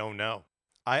 I don't know.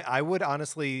 I would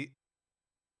honestly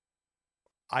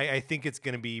I think it's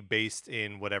going to be based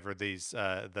in whatever these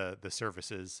the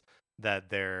services that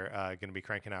they're going to be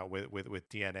cranking out with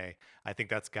DNA. I think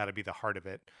that's got to be the heart of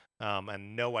it.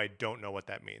 And no, I don't know what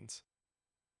that means.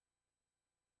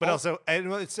 But also,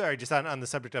 and sorry, just on the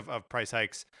subject of price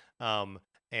hikes, and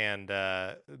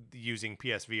using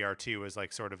PSVR 2 as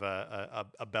like sort of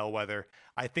a bellwether.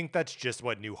 I think that's just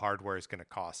what new hardware is going to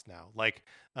cost now. Like,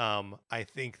 I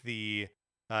think the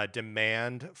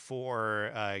demand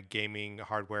for gaming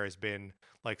hardware has been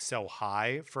like so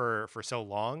high for so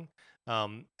long,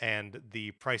 and the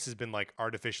price has been like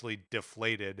artificially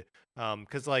deflated.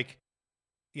 Because like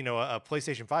a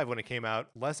PlayStation 5 when it came out,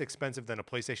 less expensive than a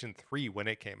PlayStation 3 when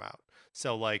it came out.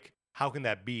 So like how can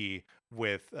that be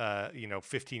with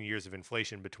 15 years of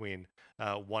inflation between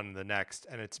one and the next?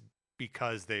 And it's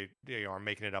because they are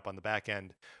making it up on the back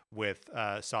end with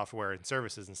software and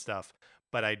services and stuff.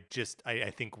 But I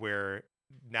think we're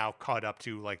now caught up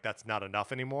to like that's not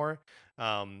enough anymore,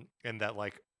 and that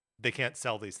like they can't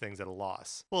sell these things at a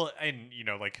loss. Well, and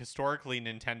like historically,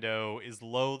 Nintendo is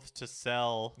loath to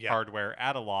sell Yeah. hardware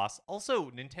at a loss.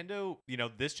 Also, Nintendo,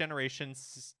 this generation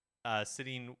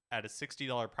sitting at a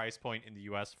 $60 price point in the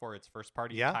US for its first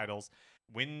party Yeah. titles.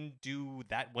 When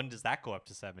does that go up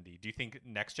to 70? Do you think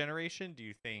next generation? Do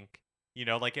you think,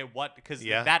 like at what, because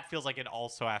Yeah. that feels like it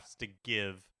also has to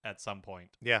give at some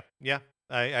point. Yeah,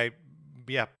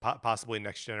 possibly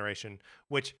next generation,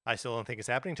 which I still don't think is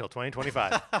happening until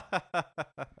 2025.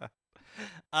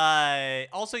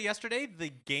 Also yesterday, the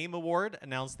Game Award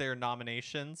announced their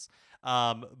nominations.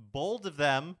 Bold of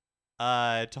them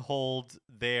to hold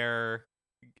their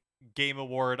Game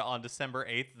Award on December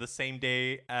 8th, the same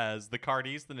day as the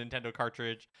Cardies, the Nintendo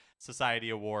Cartridge Society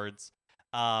Awards.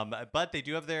 But they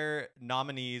do have their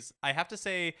nominees. I have to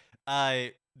say,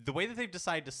 the way that they've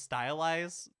decided to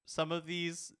stylize some of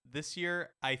these this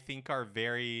year, I think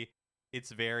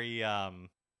it's very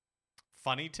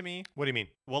funny to me. What do you mean?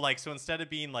 Well, like, so instead of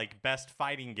being like best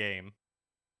fighting game,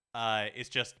 it's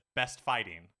just best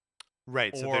fighting.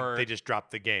 Right, so they just dropped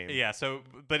the game. Yeah, so,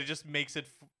 but it just makes it...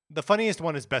 The funniest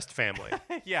one is best family.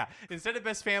 Yeah, instead of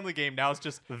best family game, now it's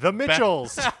just... The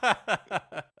Mitchells!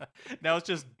 Now it's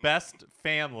just best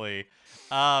family.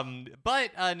 But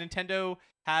Nintendo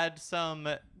had some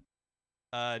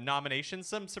nominations,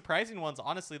 some surprising ones,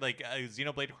 honestly, like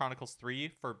Xenoblade Chronicles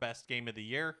 3 for best game of the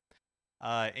year,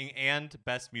 and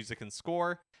best music and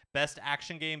score. Best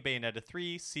action game, Bayonetta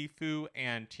 3, Sifu,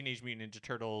 and Teenage Mutant Ninja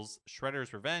Turtles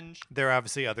Shredder's Revenge. There are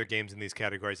obviously other games in these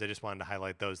categories. I just wanted to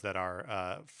highlight those that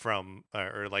are from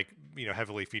or like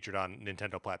heavily featured on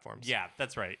Nintendo platforms. Yeah,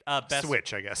 that's right. Best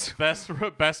Switch, I guess.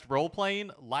 Best role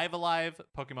playing, Live Alive,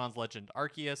 Pokemon's Legend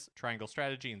Arceus, Triangle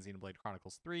Strategy, and Xenoblade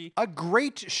Chronicles 3. A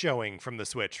great showing from the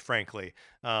Switch, frankly.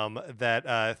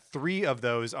 That 3 of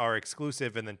those are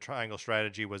exclusive, and then Triangle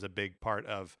Strategy was a big part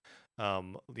of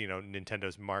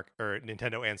Nintendo's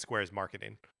Nintendo and Square's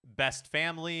marketing. Best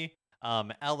family,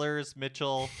 Ellers,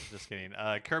 Mitchell, just kidding.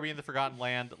 Kirby and the Forgotten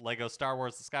Land, Lego Star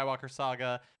Wars: The Skywalker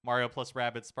Saga, Mario plus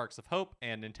Rabbids Sparks of Hope,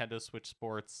 and Nintendo Switch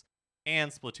Sports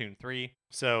and Splatoon 3.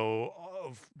 So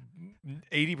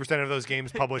 80% of those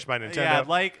games published by Nintendo.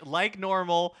 Yeah, like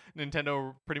normal,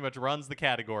 Nintendo pretty much runs the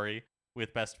category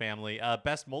with best family.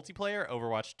 Best multiplayer,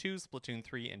 Overwatch 2, Splatoon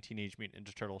 3, and Teenage Mutant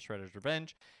Ninja Turtles Shredder's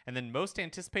Revenge. And then most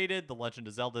anticipated, The Legend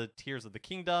of Zelda Tears of the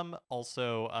Kingdom,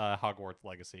 also Hogwarts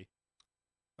Legacy.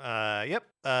 Yep.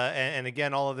 And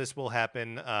again, all of this will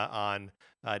happen on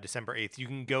December 8th. You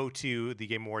can go to the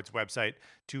Game Awards website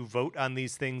to vote on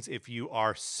these things if you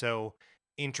are so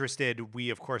interested.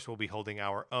 We, of course, will be holding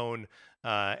our own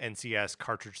NCS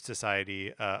Cartridge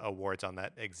Society Awards on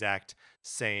that exact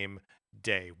same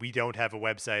day. We don't have a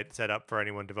website set up for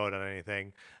anyone to vote on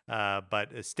anything, but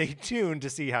stay tuned to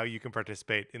see how you can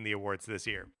participate in the awards this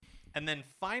year. And then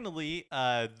finally,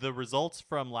 the results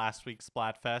from last week's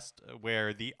Splatfest,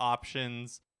 where the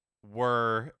options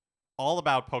were all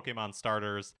about Pokemon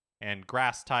starters and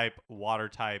grass type, water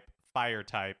type, fire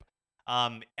type.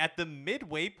 At the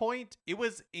midway point, it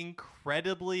was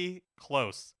incredibly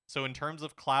close. So in terms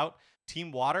of clout,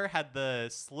 Team Water had the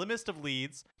slimmest of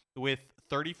leads with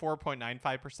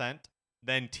 34.95%,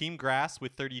 then Team Grass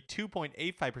with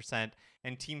 32.85%,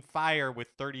 and Team Fire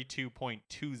with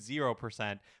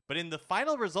 32.20%. But in the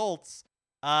final results,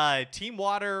 Team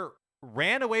Water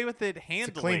ran away with it handily.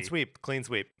 It's a clean sweep. Clean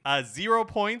sweep. 0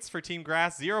 points for Team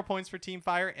Grass, 0 points for Team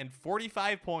Fire, and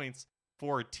 45 points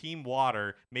for Team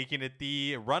Water, making it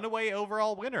the runaway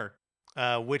overall winner.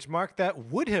 Which, Mark,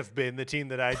 that would have been the team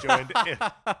that I joined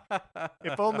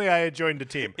if only I had joined a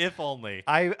team. If only.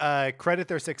 I credit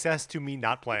their success to me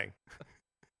not playing.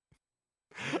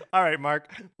 All right,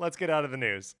 Mark, let's get out of the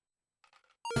news.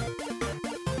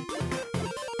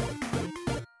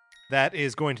 That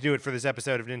is going to do it for this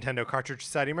episode of Nintendo Cartridge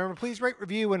Society. Remember, please rate,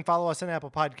 review, and follow us on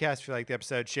Apple Podcasts. If you like the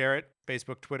episode, share it.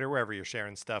 Facebook, Twitter, wherever you're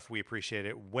sharing stuff. We appreciate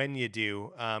it when you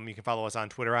do. You can follow us on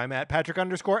Twitter. I'm at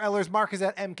Patrick_Ellers. Mark is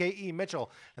at MKE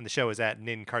Mitchell. And the show is at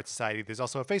Nin Cart Society. There's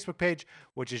also a Facebook page,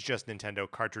 which is just Nintendo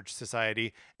Cartridge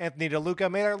Society. Anthony DeLuca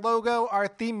made our logo. Our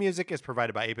theme music is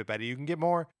provided by 8BitBetty. You can get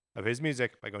more of his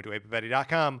music by going to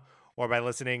 8BitBetty.com or by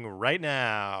listening right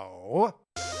now.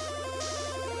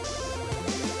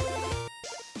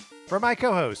 For my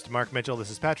co-host, Mark Mitchell, this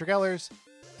is Patrick Ellers,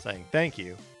 saying thank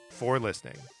you for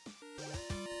listening.